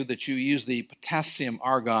tell you that you use the potassium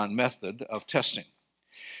argon method of testing.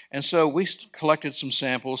 And so we collected some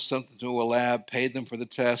samples, sent them to a lab, paid them for the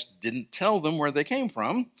test, didn't tell them where they came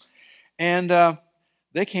from, and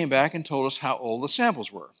they came back and told us how old the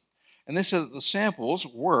samples were. And they said that the samples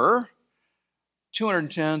were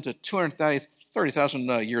 210 to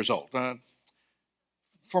 230,000 years old.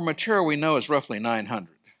 For material we know is roughly 900.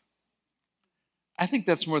 I think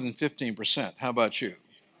that's more than 15%. How about you?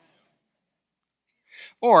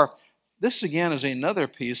 Or, this again is another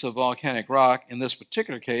piece of volcanic rock, in this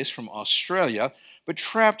particular case from Australia, but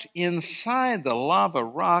trapped inside the lava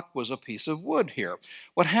rock was a piece of wood here.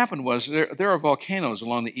 What happened was there are volcanoes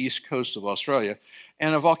along the east coast of Australia,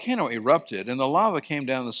 and a volcano erupted, and the lava came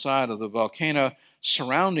down the side of the volcano,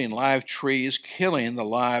 surrounding live trees, killing the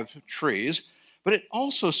live trees, but it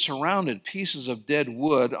also surrounded pieces of dead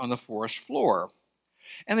wood on the forest floor.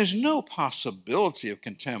 And there's no possibility of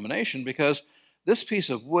contamination because this piece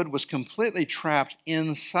of wood was completely trapped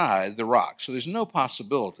inside the rock, so there's no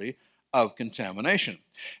possibility of contamination.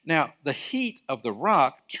 Now, the heat of the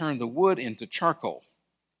rock turned the wood into charcoal.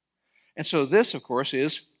 And so this, of course,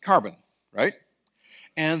 is carbon, right?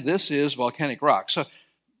 And this is volcanic rock. So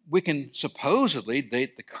we can supposedly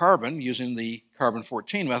date the carbon using the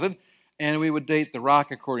carbon-14 method, and we would date the rock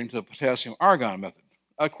according to the potassium argon method,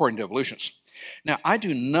 according to evolutionists. Now, I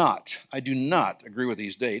do not agree with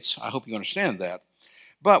these dates. I hope you understand that.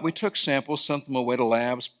 But we took samples, sent them away to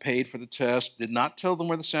labs, paid for the test, did not tell them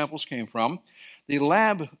where the samples came from. The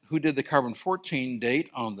lab who did the carbon-14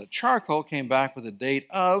 date on the charcoal came back with a date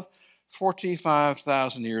of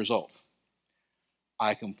 45,000 years old.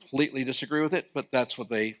 I completely disagree with it, but that's what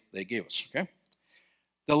they gave us, okay?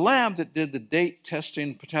 The lab that did the date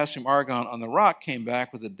testing potassium argon on the rock came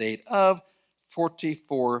back with a date of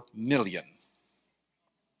 44 million.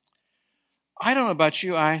 I don't know about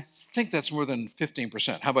you, I think that's more than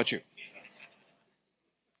 15%. How about you?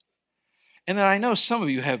 And then I know some of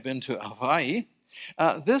you have been to Hawaii.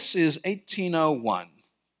 This is 1801,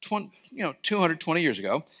 220 years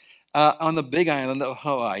ago, on the Big Island of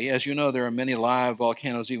Hawaii. As you know, there are many live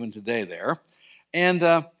volcanoes even today there.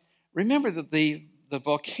 And remember that the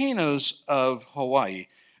volcanoes of Hawaii,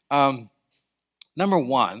 number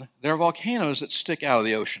one, there are volcanoes that stick out of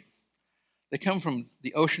the ocean. They come from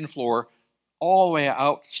the ocean floor all the way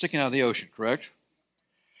out, sticking out of the ocean, correct?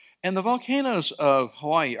 And the volcanoes of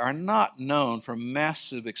Hawaii are not known for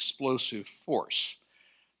massive explosive force.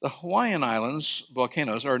 The Hawaiian Islands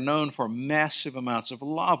volcanoes are known for massive amounts of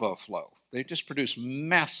lava flow. They just produce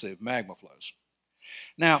massive magma flows.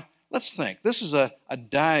 Now, let's think. This is a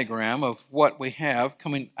diagram of what we have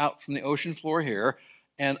coming out from the ocean floor here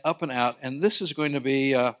and up and out. And this is going to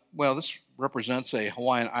be, this represents a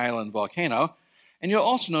Hawaiian Island volcano. And you'll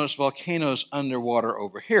also notice volcanoes underwater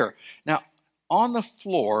over here. Now, on the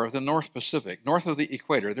floor of the North Pacific, north of the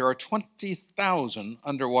equator, there are 20,000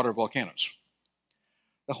 underwater volcanoes.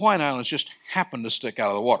 The Hawaiian Islands just happen to stick out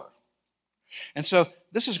of the water. And so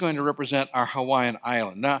this is going to represent our Hawaiian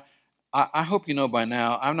island. Now, I hope you know by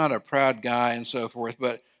now, I'm not a proud guy and so forth,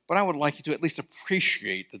 but I would like you to at least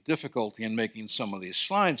appreciate the difficulty in making some of these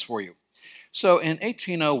slides for you. So in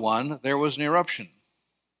 1801, there was an eruption.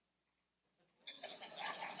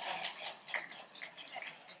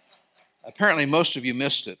 Apparently, most of you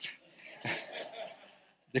missed it.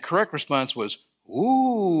 The correct response was,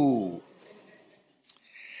 ooh.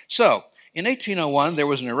 So, in 1801, there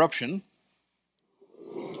was an eruption.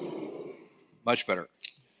 Much better.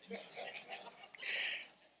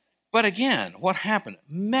 But again, what happened?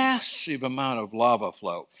 Massive amount of lava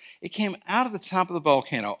flow. It came out of the top of the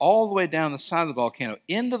volcano, all the way down the side of the volcano,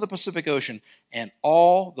 into the Pacific Ocean, and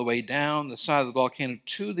all the way down the side of the volcano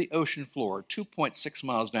to the ocean floor, 2.6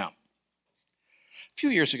 miles down. A few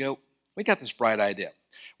years ago, we got this bright idea.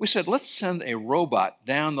 We said, let's send a robot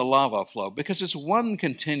down the lava flow because it's one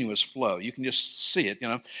continuous flow. You can just see it,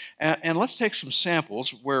 and let's take some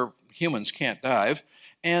samples where humans can't dive,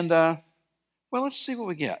 and, let's see what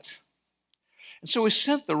we get. And so we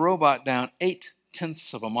sent the robot down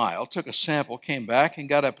 0.8 of a mile, took a sample, came back, and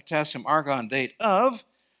got a potassium argon date of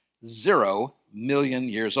 0 million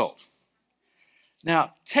years old.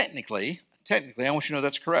 Now, technically, I want you to know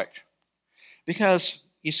that's correct. Because,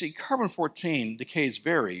 you see, carbon-14 decays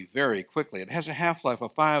very, very quickly. It has a half-life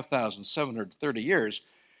of 5,730 years.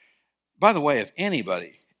 By the way, if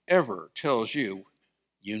anybody ever tells you,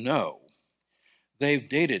 they've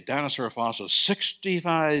dated dinosaur fossils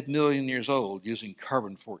 65 million years old using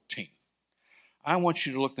carbon-14. I want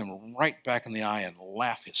you to look them right back in the eye and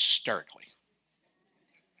laugh hysterically.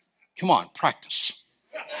 Come on, practice.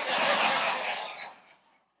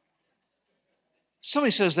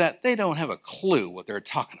 Somebody says that, they don't have a clue what they're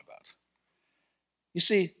talking about. You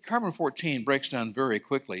see, carbon-14 breaks down very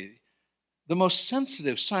quickly. The most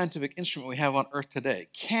sensitive scientific instrument we have on Earth today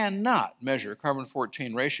cannot measure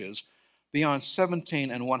carbon-14 ratios beyond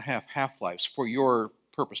 17.5 half-lives. For your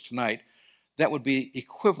purpose tonight, that would be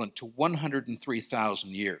equivalent to 103,000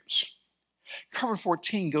 years.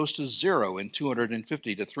 Carbon-14 goes to 0 in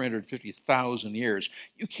 250 to 350,000 years.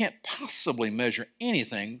 You can't possibly measure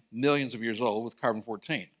anything millions of years old with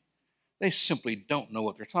carbon-14. They simply don't know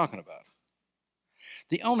what they're talking about.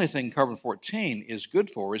 The only thing carbon-14 is good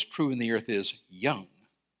for is proving the Earth is young.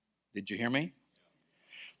 Did you hear me?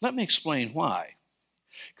 Let me explain why.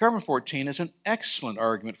 Carbon-14 is an excellent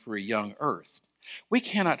argument for a young Earth. We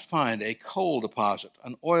cannot find a coal deposit,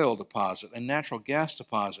 an oil deposit, a natural gas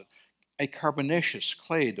deposit, a carbonaceous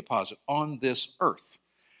clay deposit on this Earth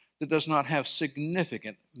that does not have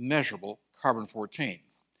significant measurable carbon-14.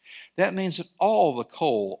 That means that all the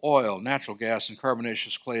coal, oil, natural gas, and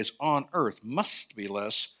carbonaceous clays on Earth must be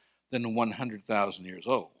less than 100,000 years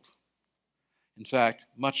old. In fact,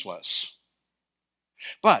 much less.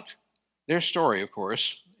 But their story, of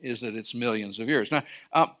course, is that it's millions of years. Now,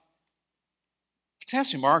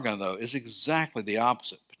 potassium argon, though, is exactly the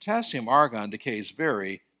opposite. Potassium argon decays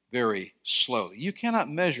very, very slowly. You cannot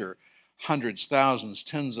measure hundreds, thousands,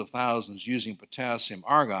 tens of thousands using potassium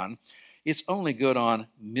argon. It's only good on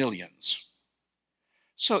millions.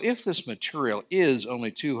 So if this material is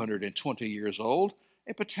only 220 years old,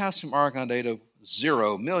 a potassium argon date of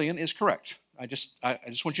 0 million is correct. I just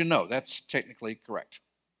want you to know that's technically correct.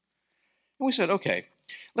 And we said, okay,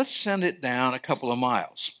 let's send it down a couple of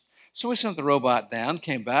miles. So we sent the robot down,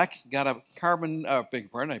 came back, got a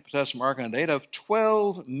potassium argon date of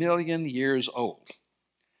 12 million years old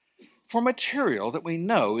for material that we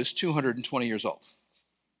know is 220 years old.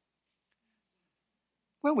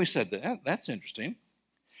 Well, we said that's interesting.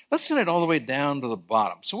 Let's send it all the way down to the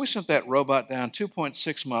bottom. So we sent that robot down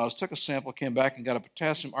 2.6 miles, took a sample, came back, and got a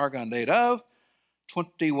potassium argon date of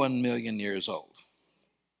 21 million years old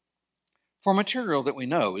for material that we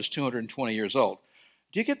know is 220 years old.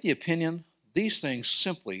 Do you get the opinion? These things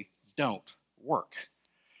simply don't work.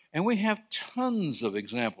 And we have tons of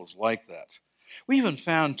examples like that. We even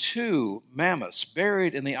found 2 mammoths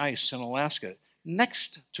buried in the ice in Alaska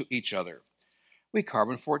next to each other. We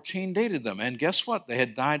carbon-14 dated them, and guess what? They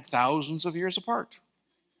had died thousands of years apart.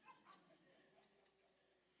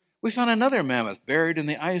 We found another mammoth buried in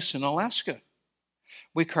the ice in Alaska.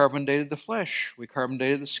 We carbon dated the flesh. We carbon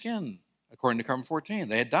dated the skin. According to carbon-14,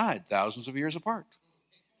 they had died thousands of years apart.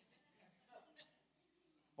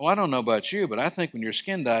 Well, I don't know about you, but I think when your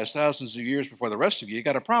skin dies thousands of years before the rest of you, you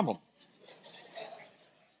got a problem.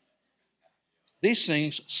 These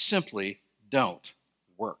things simply don't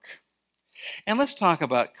work. And let's talk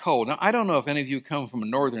about coal. Now, I don't know if any of you come from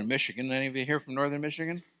northern Michigan. Any of you here from northern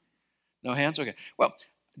Michigan? No hands? Okay. Well,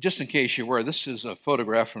 just in case you were, this is a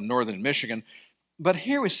photograph from northern Michigan. But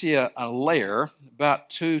here we see a layer, about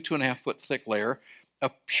 2.5 foot thick layer,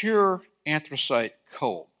 of pure anthracite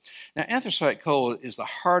coal. Now, anthracite coal is the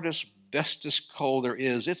hardest, bestest coal there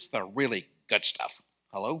is. It's the really good stuff.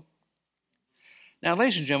 Hello? Now,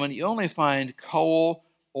 ladies and gentlemen, you only find coal,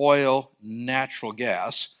 oil, natural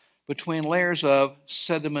gas between layers of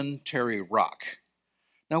sedimentary rock.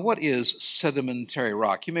 Now, what is sedimentary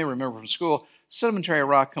rock? You may remember from school, sedimentary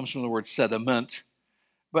rock comes from the word sediment,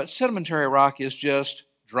 but sedimentary rock is just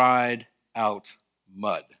dried out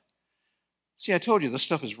mud. See, I told you this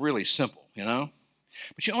stuff is really simple, you know?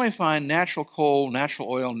 But you only find natural coal, natural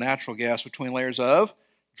oil, natural gas between layers of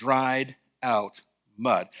dried out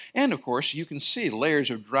mud. And of course, you can see layers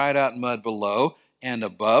of dried out mud below and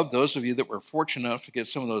above. Those of you that were fortunate enough to get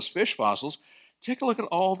some of those fish fossils, take a look at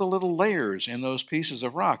all the little layers in those pieces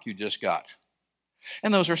of rock you just got.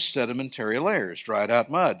 And those are sedimentary layers, dried out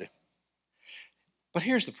mud. But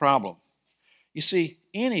here's the problem. You see,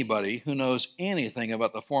 anybody who knows anything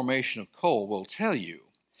about the formation of coal will tell you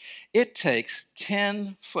it takes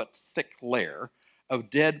 10-foot thick layer of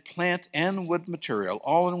dead plant and wood material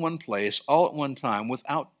all in one place, all at one time,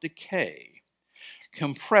 without decay,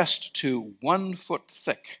 compressed to 1 foot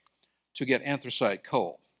thick to get anthracite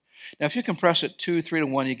coal. Now, if you compress it 2-3 to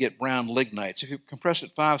 1, you get brown lignites. If you compress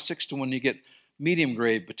it 5-6 to 1, you get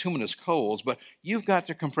medium-grade bituminous coals. But you've got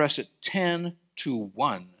to compress it 10 to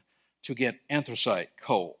 1 to get anthracite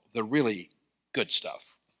coal, the really good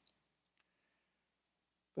stuff.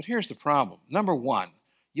 But here's the problem. Number one,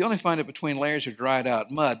 you only find it between layers of dried out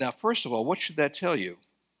mud. Now, first of all, what should that tell you?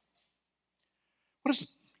 What does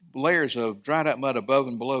layers of dried out mud above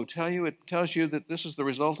and below tell you? It tells you that this is the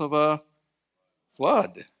result of a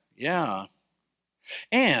flood. Yeah.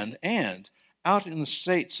 And out in the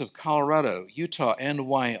states of Colorado, Utah, and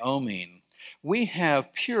Wyoming, we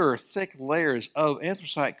have pure, thick layers of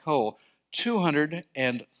anthracite coal, 200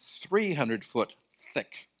 and 300 foot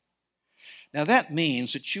thick. Now that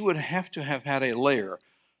means that you would have to have had a layer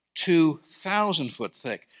 2,000 foot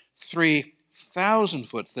thick, 3,000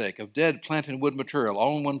 foot thick of dead plant and wood material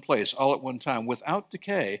all in one place, all at one time, without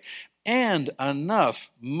decay, and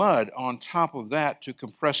enough mud on top of that to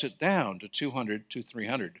compress it down to 200 to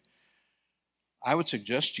 300. I would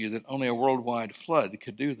suggest to you that only a worldwide flood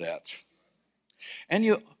could do that. And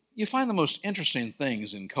you find the most interesting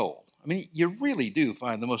things in coal. I mean, you really do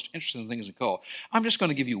find the most interesting things in coal. I'm just going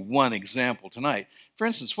to give you one example tonight. For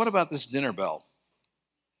instance, what about this dinner bell?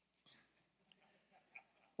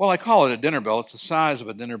 Well, I call it a dinner bell. It's the size of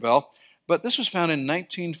a dinner bell. But this was found in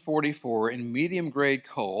 1944 in medium-grade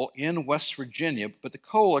coal in West Virginia. But the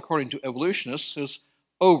coal, according to evolutionists, is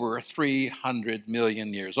over 300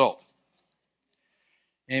 million years old.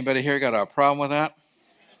 Anybody here got a problem with that?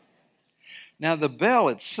 Now, the bell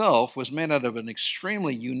itself was made out of an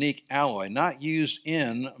extremely unique alloy, not used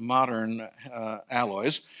in modern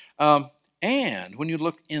alloys. And when you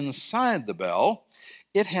look inside the bell,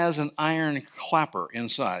 it has an iron clapper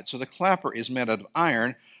inside. So the clapper is made out of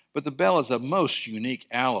iron, but the bell is a most unique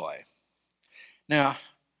alloy. Now,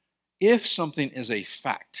 if something is a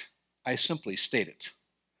fact, I simply state it.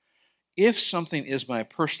 If something is my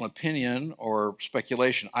personal opinion or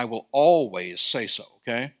speculation, I will always say so,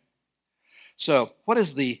 okay? So, what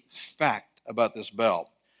is the fact about this bell?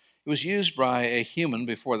 It was used by a human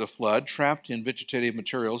before the flood, trapped in vegetative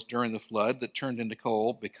materials during the flood that turned into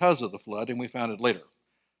coal because of the flood, and we found it later.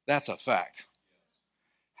 That's a fact.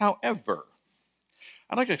 However,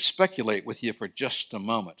 I'd like to speculate with you for just a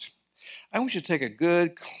moment. I want you to take a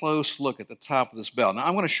good close look at the top of this bell. Now,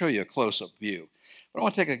 I'm going to show you a close-up view, but I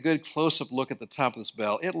want to take a good close-up look at the top of this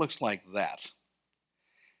bell. It looks like that.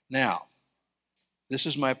 Now, this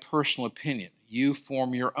is my personal opinion. You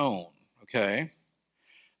form your own, okay?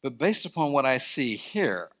 But based upon what I see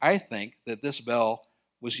here, I think that this bell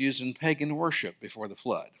was used in pagan worship before the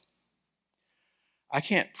flood. I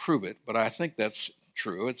can't prove it, but I think that's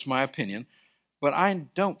true. It's my opinion. But I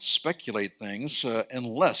don't speculate things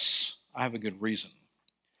unless I have a good reason.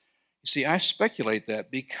 You see, I speculate that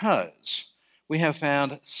because we have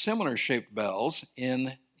found similar shaped bells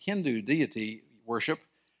in Hindu deity worship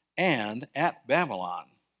and at Babylon.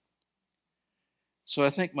 So I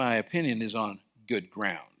think my opinion is on good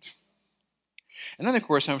ground. And then, of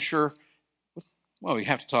course, I'm sure, well, we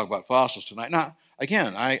have to talk about fossils tonight. Now,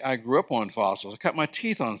 again, I grew up on fossils. I cut my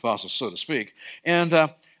teeth on fossils, so to speak.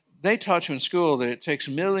 And they taught you in school that it takes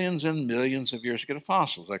millions and millions of years to get a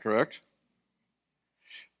fossil. Is that correct?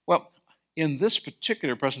 Well, in this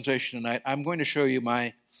particular presentation tonight, I'm going to show you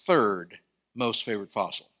my third most favorite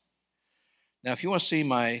fossil. Now, if you want to see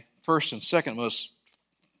my first and second most,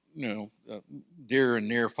 dear and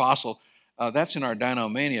near fossil, That's in our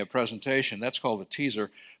Dinomania presentation. That's called a teaser.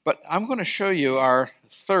 But I'm going to show you our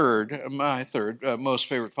my third most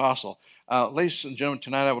favorite fossil. Ladies and gentlemen,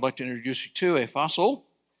 tonight I would like to introduce you to a fossil,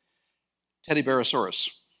 Teddybearosaurus.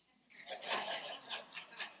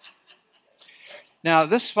 Now,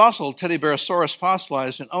 this fossil, Teddybearosaurus,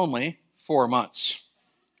 fossilized in only 4 months.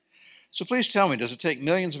 So please tell me, does it take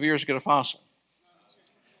millions of years to get a fossil?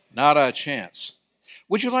 Not a chance.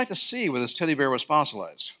 Would you like to see where this teddy bear was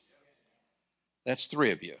fossilized? That's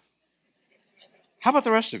 3 of you. How about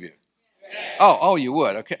the rest of you? Oh, you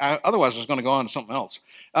would. Okay. Otherwise, I was going to go on to something else.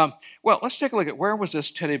 Well, let's take a look at where was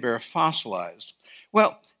this teddy bear fossilized.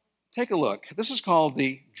 Well, take a look. This is called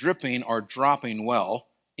the Dripping or Dropping Well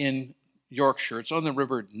in Yorkshire. It's on the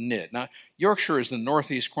River Nid. Now, Yorkshire is the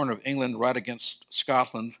northeast corner of England, right against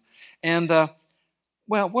Scotland. And,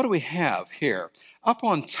 well, what do we have here? Up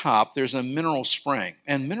on top, there's a mineral spring,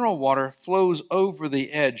 and mineral water flows over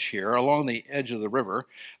the edge here, along the edge of the river.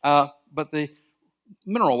 But the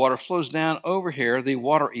mineral water flows down over here. The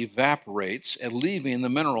water evaporates, and leaving the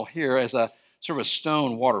mineral here as a sort of a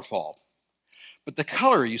stone waterfall. But the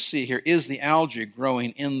color you see here is the algae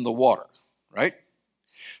growing in the water, right?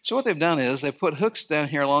 So what they've done is they've put hooks down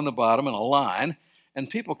here along the bottom in a line, and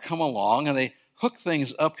people come along and they hook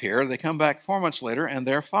things up here. They come back 4 months later, and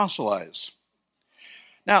they're fossilized.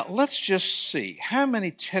 Now, let's just see how many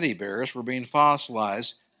teddy bears were being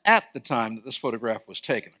fossilized at the time that this photograph was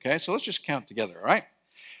taken, okay? So let's just count together, all right?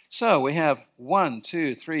 So we have 1,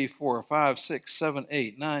 2, 3, 4, 5, 6, 7,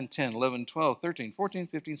 8, 9, 10, 11, 12, 13, 14,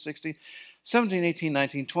 15, 16, 17, 18,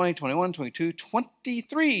 19, 20, 21, 22,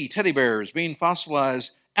 23 teddy bears being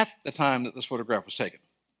fossilized at the time that this photograph was taken.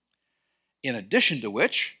 In addition to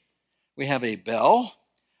which, we have a bell,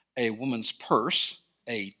 a woman's purse,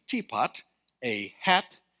 a teapot, a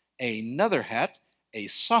hat, another hat, a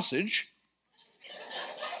sausage,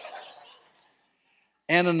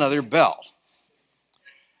 and another bell.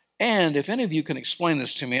 And if any of you can explain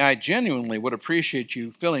this to me, I genuinely would appreciate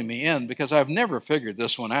you filling me in because I've never figured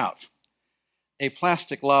this one out. A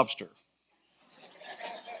plastic lobster.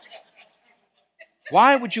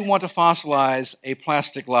 Why would you want to fossilize a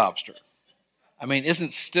plastic lobster? I mean, isn't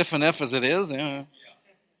it stiff enough as it is? Yeah.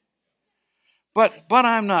 But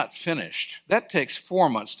I'm not finished. That takes 4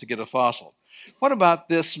 months to get a fossil. What about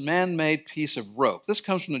this man-made piece of rope? This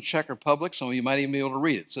comes from the Czech Republic. Some of you might even be able to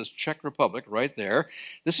read it. It says Czech Republic right there.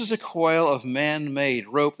 This is a coil of man-made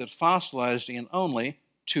rope that fossilized in only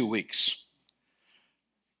 2 weeks.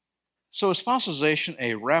 So is fossilization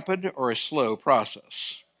a rapid or a slow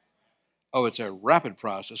process? Oh, it's a rapid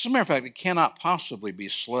process. As a matter of fact, it cannot possibly be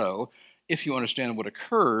slow if you understand what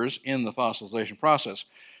occurs in the fossilization process.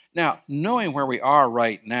 Now, knowing where we are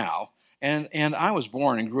right now, and I was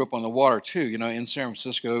born and grew up on the water too, you know, in San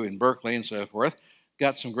Francisco, in Berkeley, and so forth.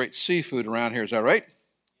 Got some great seafood around here, is that right?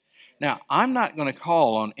 Now, I'm not going to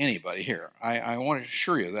call on anybody here. I want to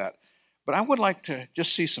assure you that. But I would like to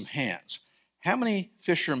just see some hands. How many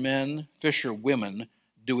fishermen, fisherwomen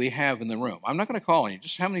do we have in the room? I'm not going to call on you.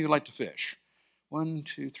 Just how many would like to fish? 1,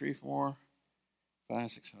 2, 3, 4,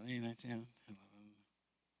 5, 6, 7, 8, 9, 10, 11,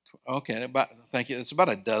 12. Okay, thank you. It's about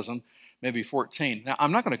a dozen, maybe 14. Now,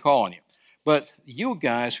 I'm not going to call on you. But you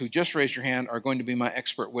guys who just raised your hand are going to be my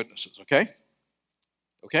expert witnesses, okay?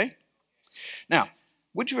 Okay? Now,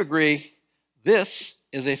 would you agree this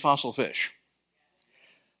is a fossil fish?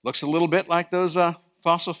 Looks a little bit like those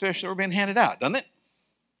fossil fish that were being handed out, doesn't it?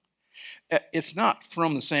 It's not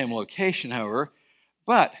from the same location, however,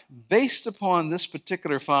 but based upon this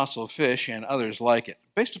particular fossil fish and others like it,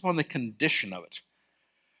 based upon the condition of it,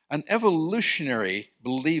 an evolutionary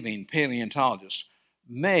believing paleontologist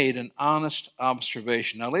made an honest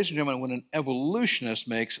observation. Now, ladies and gentlemen, when an evolutionist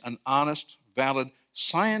makes an honest, valid,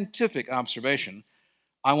 scientific observation,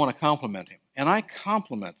 I want to compliment him. And I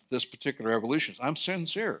compliment this particular evolutionist. I'm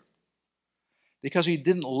sincere. Because he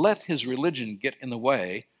didn't let his religion get in the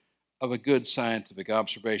way of a good scientific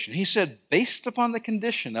observation. He said, based upon the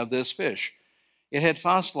condition of this fish, it had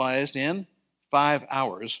fossilized in 5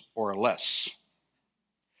 hours or less.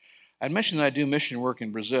 I mentioned that I do mission work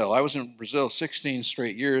in Brazil. I was in Brazil 16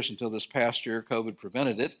 straight years until this past year. COVID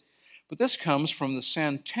prevented it. But this comes from the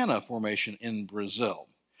Santana Formation in Brazil.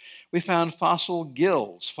 We found fossil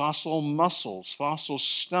gills, fossil muscles, fossil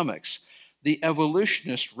stomachs. The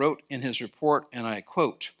evolutionist wrote in his report, and I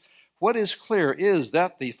quote, "What is clear is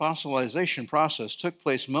that the fossilization process took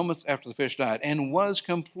place moments after the fish died and was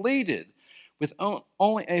completed with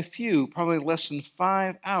only a few, probably less than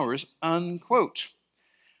 5 hours," unquote.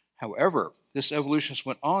 However, this evolutionist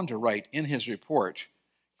went on to write in his report,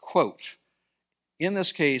 quote, In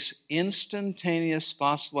this case, instantaneous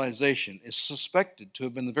fossilization is suspected to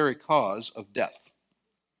have been the very cause of death.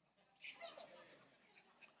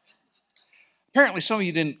 Apparently, some of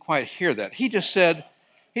you didn't quite hear that. He just said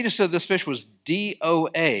this fish was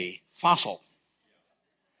DOA, fossil.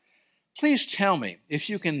 Please tell me, if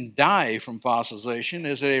you can die from fossilization,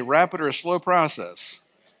 is it a rapid or a slow process?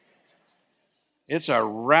 It's a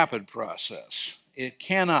rapid process. It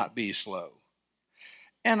cannot be slow.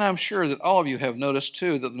 And I'm sure that all of you have noticed,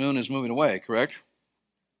 too, that the moon is moving away, correct?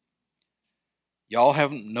 Y'all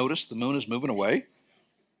haven't noticed the moon is moving away?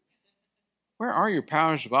 Where are your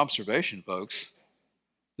powers of observation, folks?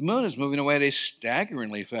 The moon is moving away at a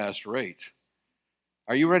staggeringly fast rate.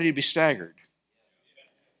 Are you ready to be staggered?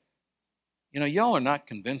 You know, y'all are not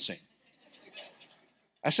convincing.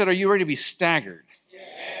 I said, are you ready to be staggered? Yes.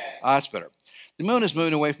 That's better. The moon is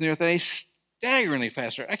moving away from the earth at a staggeringly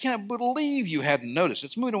fast rate. I can't believe you hadn't noticed.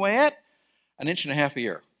 It's moving away at 1.5 inches a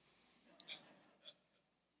year.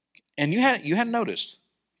 And you hadn't noticed.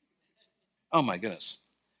 Oh my goodness.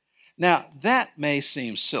 Now, that may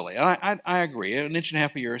seem silly. I agree. 1.5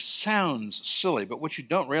 inches a year sounds silly, but what you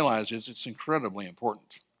don't realize is it's incredibly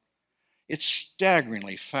important. It's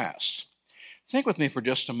staggeringly fast. Think with me for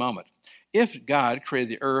just a moment. If God created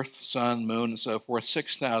the earth, sun, moon, and so forth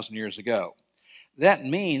 6,000 years ago, that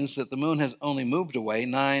means that the moon has only moved away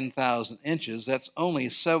 9,000 inches. That's only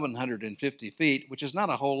 750 feet, which is not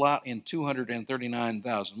a whole lot in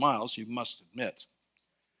 239,000 miles, you must admit.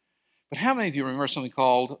 But how many of you remember something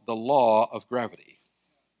called the law of gravity?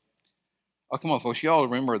 Oh, come on, folks. You all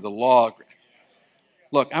remember the law of gravity.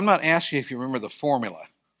 Look, I'm not asking if you remember the formula,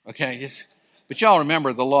 okay? But y'all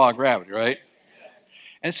remember the law of gravity, right?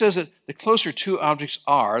 And it says that the closer two objects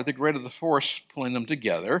are, the greater the force pulling them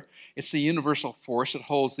together. It's the universal force that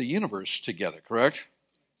holds the universe together, correct?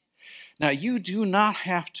 Now, you do not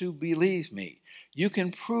have to believe me. You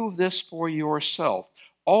can prove this for yourself.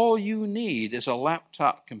 All you need is a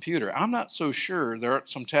laptop computer. I'm not so sure there aren't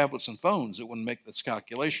some tablets and phones that wouldn't make this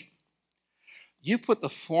calculation. You put the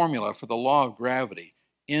formula for the law of gravity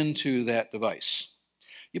into that device.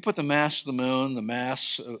 You put the mass of the moon, the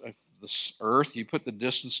mass of the earth, you put the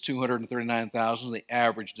distance 239,000, the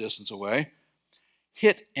average distance away,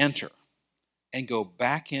 hit enter, and go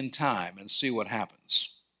back in time and see what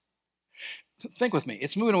happens. Think with me.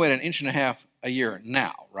 It's moving away at 1.5 inches a year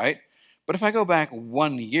now, right? But if I go back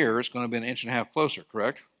 1 year, it's going to be 1.5 inches closer,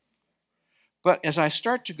 correct? But as I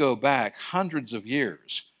start to go back hundreds of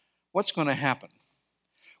years, what's going to happen?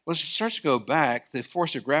 Well, as it starts to go back, the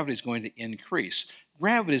force of gravity is going to increase.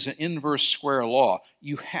 Gravity is an inverse square law.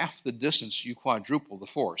 You half the distance, you quadruple the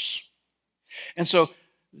force. And so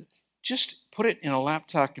just put it in a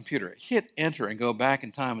laptop computer, hit enter, and go back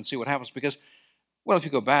in time and see what happens. Because, well, if you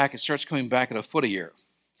go back, it starts coming back at a foot a year.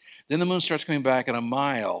 Then the moon starts coming back at a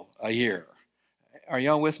mile a year. Are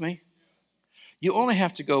y'all with me? You only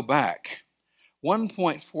have to go back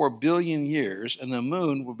 1.4 billion years, and the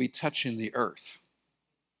moon will be touching the earth.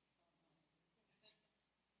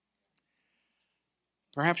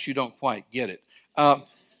 Perhaps you don't quite get it.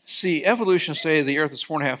 See, evolution say the earth is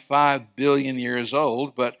 4.5 billion years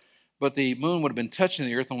old, but the moon would have been touching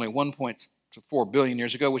the earth only 1.4 billion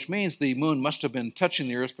years ago, which means the moon must have been touching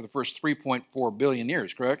the earth for the first 3.4 billion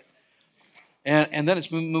years, correct? And then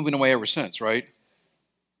it's moving away ever since, right?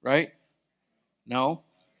 Right? No?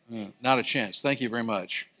 Not a chance. Thank you very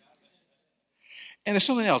much. And there's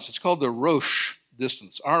something else. It's called the Roche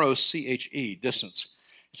distance, R-O-C-H-E distance.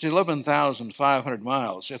 It's 11,500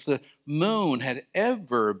 miles. If the moon had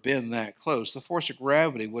ever been that close, the force of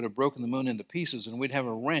gravity would have broken the moon into pieces and we'd have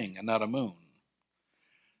a ring and not a moon.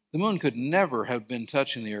 The moon could never have been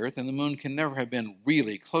touching the earth, and the moon can never have been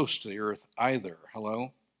really close to the earth either.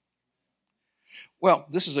 Hello? Well,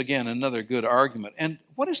 this is, again, another good argument. And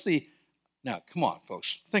now, come on,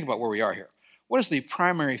 folks, think about where we are here. What is the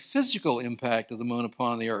primary physical impact of the moon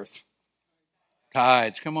upon the earth?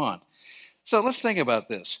 Tides, come on. So let's think about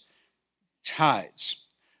this. Tides.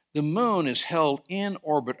 The moon is held in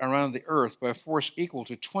orbit around the earth by a force equal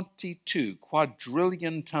to 22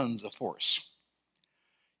 quadrillion tons of force.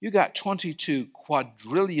 You got 22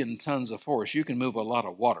 quadrillion tons of force, you can move a lot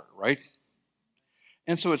of water, right?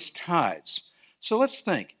 And so it's tides. So let's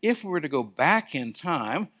think. If we were to go back in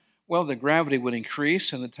time, well, the gravity would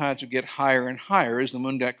increase and the tides would get higher and higher as the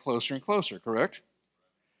moon got closer and closer, correct?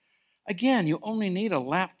 Again, you only need a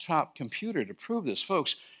laptop computer to prove this,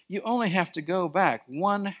 folks. You only have to go back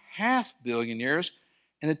 1/2 billion years,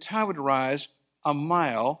 and the tide would rise a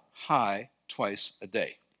mile high twice a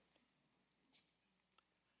day.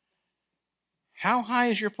 How high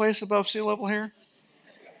is your place above sea level here?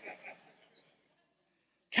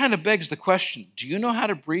 Kind of begs the question, do you know how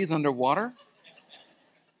to breathe underwater?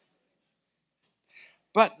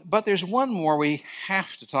 But there's one more we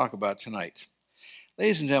have to talk about tonight.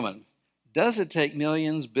 Ladies and gentlemen, does it take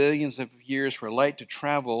millions, billions of years for light to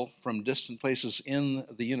travel from distant places in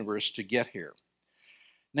the universe to get here?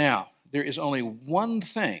 Now, there is only one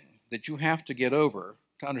thing that you have to get over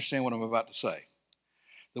to understand what I'm about to say.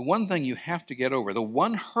 The one thing you have to get over, the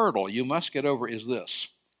one hurdle you must get over is this.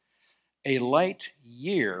 A light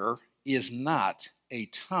year is not a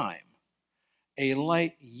time. A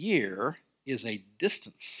light year is a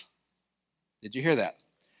distance. Did you hear that?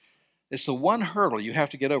 It's the one hurdle you have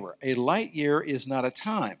to get over. A light year is not a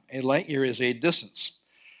time. A light year is a distance.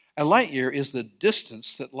 A light year is the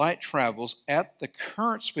distance that light travels at the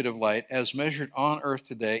current speed of light as measured on Earth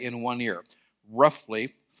today in 1 year,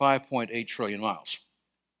 roughly 5.8 trillion miles.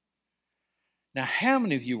 Now, how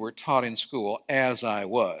many of you were taught in school, as I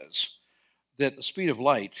was, that the speed of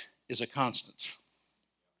light is a constant?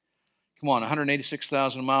 Come on,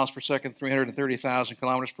 186,000 miles per second, 330,000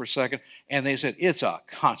 kilometers per second, and they said it's a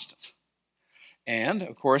constant. And,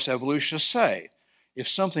 of course, evolutionists say if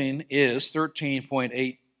something is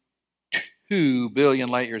 13.82 billion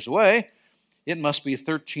light years away, it must be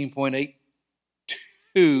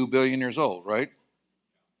 13.82 billion years old, right?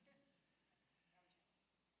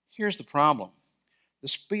 Here's the problem. The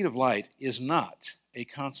speed of light is not a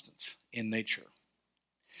constant in nature.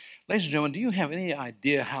 Ladies and gentlemen, do you have any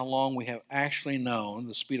idea how long we have actually known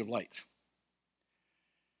the speed of light?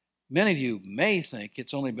 Many of you may think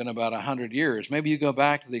it's only been about 100 years. Maybe you go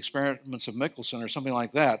back to the experiments of Michelson or something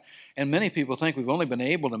like that, and many people think we've only been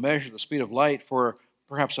able to measure the speed of light for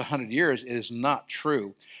perhaps 100 years. It is not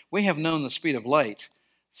true. We have known the speed of light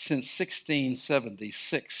since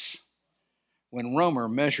 1676, when Romer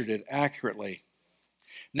measured it accurately.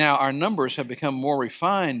 Now, our numbers have become more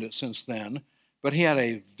refined since then, but he had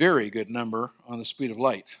a very good number on the speed of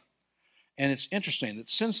light. And it's interesting that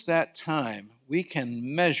since that time, we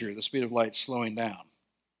can measure the speed of light slowing down.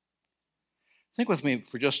 Think with me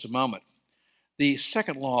for just a moment. The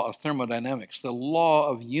second law of thermodynamics, the law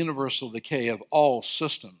of universal decay of all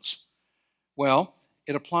systems, well,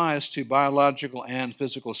 it applies to biological and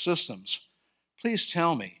physical systems. Please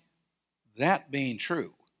tell me, that being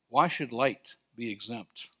true, why should light be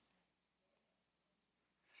exempt?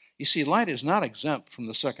 You see, light is not exempt from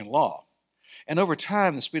the second law. And over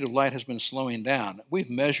time, the speed of light has been slowing down. We've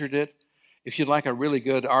measured it. If you'd like a really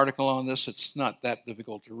good article on this, it's not that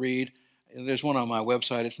difficult to read. There's one on my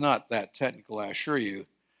website. It's not that technical, I assure you.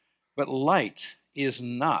 But light is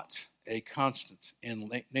not a constant in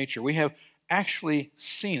nature. We have actually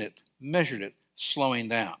seen it, measured it, slowing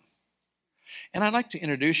down. And I'd like to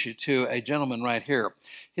introduce you to a gentleman right here.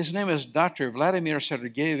 His name is Dr. Vladimir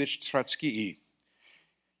Sergeyevich Trotsky.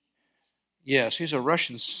 Yes, he's a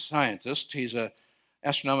Russian scientist. He's an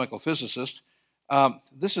astronomical physicist.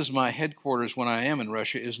 This is my headquarters when I am in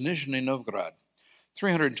Russia, is Nizhny Novgorod,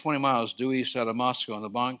 320 miles due east out of Moscow on the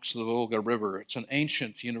banks of the Volga River. It's an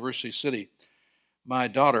ancient university city. My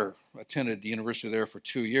daughter attended the university there for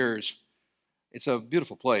 2 years. It's a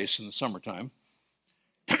beautiful place in the summertime.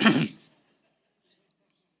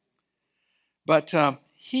 But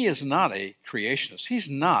he is not a creationist. He's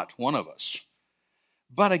not one of us.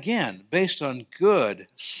 But again, based on good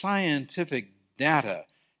scientific data,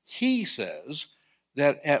 he says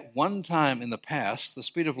that at one time in the past, the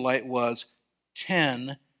speed of light was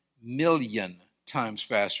 10 million times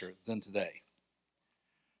faster than today.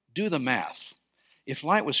 Do the math. If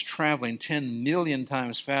light was traveling 10 million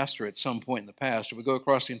times faster at some point in the past, it would go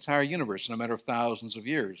across the entire universe in a matter of thousands of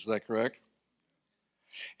years. Is that correct?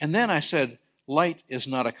 And then I said, light is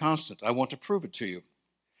not a constant. I want to prove it to you.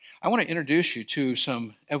 I want to introduce you to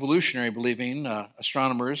some evolutionary believing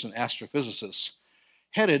astronomers and astrophysicists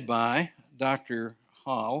headed by Dr.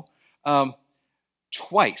 Howe.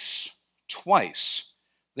 Twice,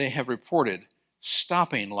 they have reported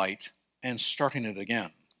stopping light and starting it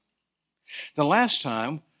again. The last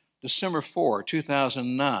time, December 4,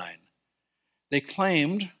 2009, they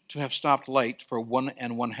claimed to have stopped light for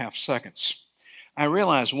 1.5 seconds. I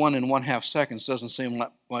realize 1.5 seconds doesn't seem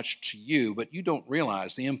much to you, but you don't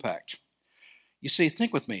realize the impact. You see,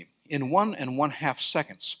 think with me. In 1.5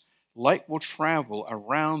 seconds, light will travel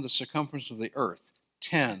around the circumference of the Earth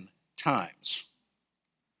 10 times.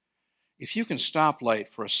 If you can stop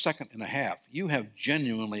light for 1.5 seconds, you have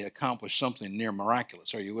genuinely accomplished something near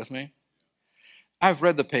miraculous. Are you with me? I've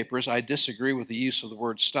read the papers. I disagree with the use of the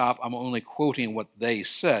word stop. I'm only quoting what they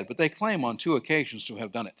said, but they claim on 2 occasions to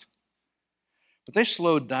have done it. But they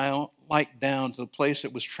slowed light down to the place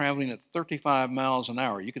it was traveling at 35 miles an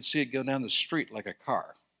hour. You could see it go down the street like a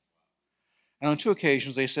car. And on 2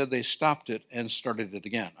 occasions, they said they stopped it and started it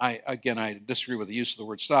again. I disagree with the use of the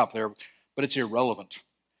word stop there, but it's irrelevant.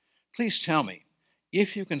 Please tell me,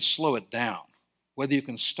 if you can slow it down, whether you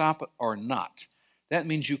can stop it or not, that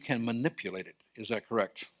means you can manipulate it. Is that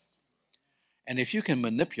correct? And if you can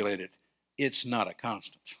manipulate it, it's not a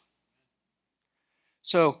constant.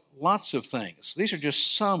 So lots of things. These are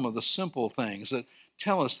just some of the simple things that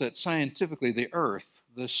tell us that scientifically the Earth,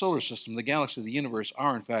 the solar system, the galaxy, the universe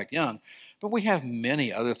are in fact young. But we have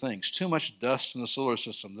many other things. Too much dust in the solar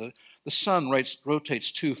system. The sun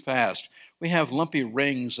rotates too fast. We have lumpy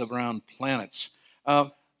rings around planets.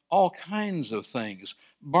 All kinds of things.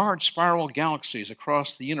 Barred spiral galaxies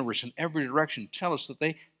across the universe in every direction tell us that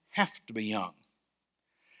they have to be young.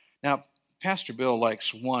 Now, Pastor Bill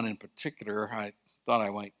likes one in particular. I thought I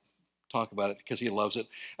might talk about it because he loves it.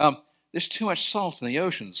 There's too much salt in the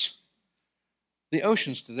oceans. The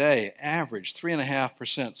oceans today average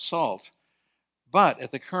 3.5% salt, but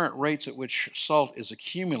at the current rates at which salt is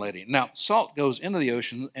accumulating. Now, salt goes into the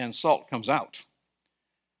ocean and salt comes out.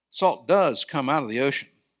 Salt does come out of the ocean.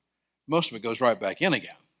 Most of it goes right back in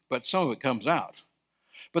again, but some of it comes out.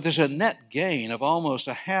 But there's a net gain of almost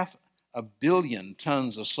 500 million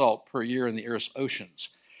tons of salt per year in the Earth's oceans.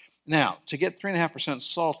 Now, to get 3.5%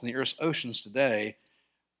 salt in the Earth's oceans today,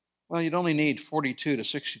 well, you'd only need 42 to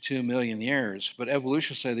 62 million years, but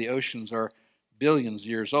evolutionists say the oceans are billions of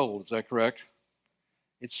years old. Is that correct?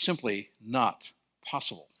 It's simply not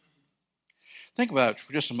possible. Think about it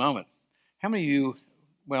for just a moment. How many of you,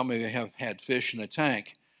 well, maybe have had fish in a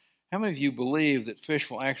tank. How many of you believe that fish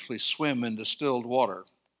will actually swim in distilled water?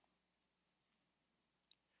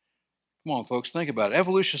 Come on, folks, think about it.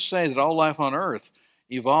 Evolutionists say that all life on Earth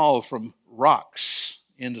evolved from rocks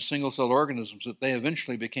into single-celled organisms, that they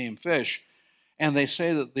eventually became fish. And they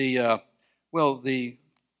say that the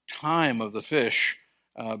time of the fish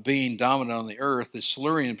being dominant on the Earth, the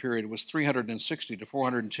Silurian period, was 360 to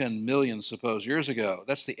 410 million supposed years ago.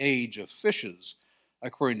 That's the age of fishes,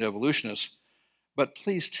 according to evolutionists. But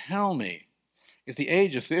please tell me, if the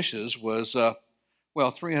age of fishes was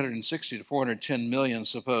 360 to 410 million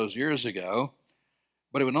supposed years ago,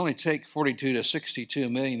 but it would only take 42 to 62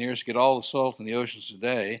 million years to get all the salt in the oceans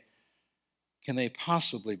today, can they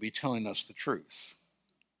possibly be telling us the truth?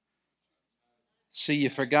 See, you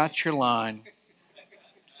forgot your line.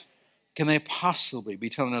 Can they possibly be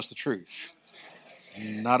telling us the truth?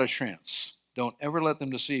 Not a chance. Don't ever let them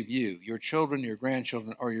deceive you, your children, your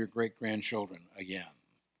grandchildren, or your great-grandchildren again.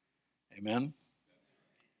 Amen?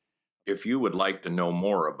 If you would like to know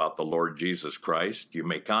more about the Lord Jesus Christ, you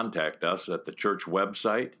may contact us at the church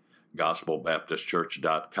website,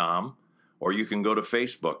 gospelbaptistchurch.com, or you can go to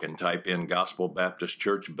Facebook and type in Gospel Baptist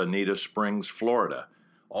Church, Bonita Springs, Florida.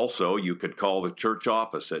 Also, you could call the church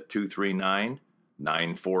office at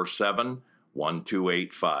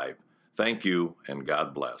 239-947-1285. Thank you, and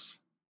God bless.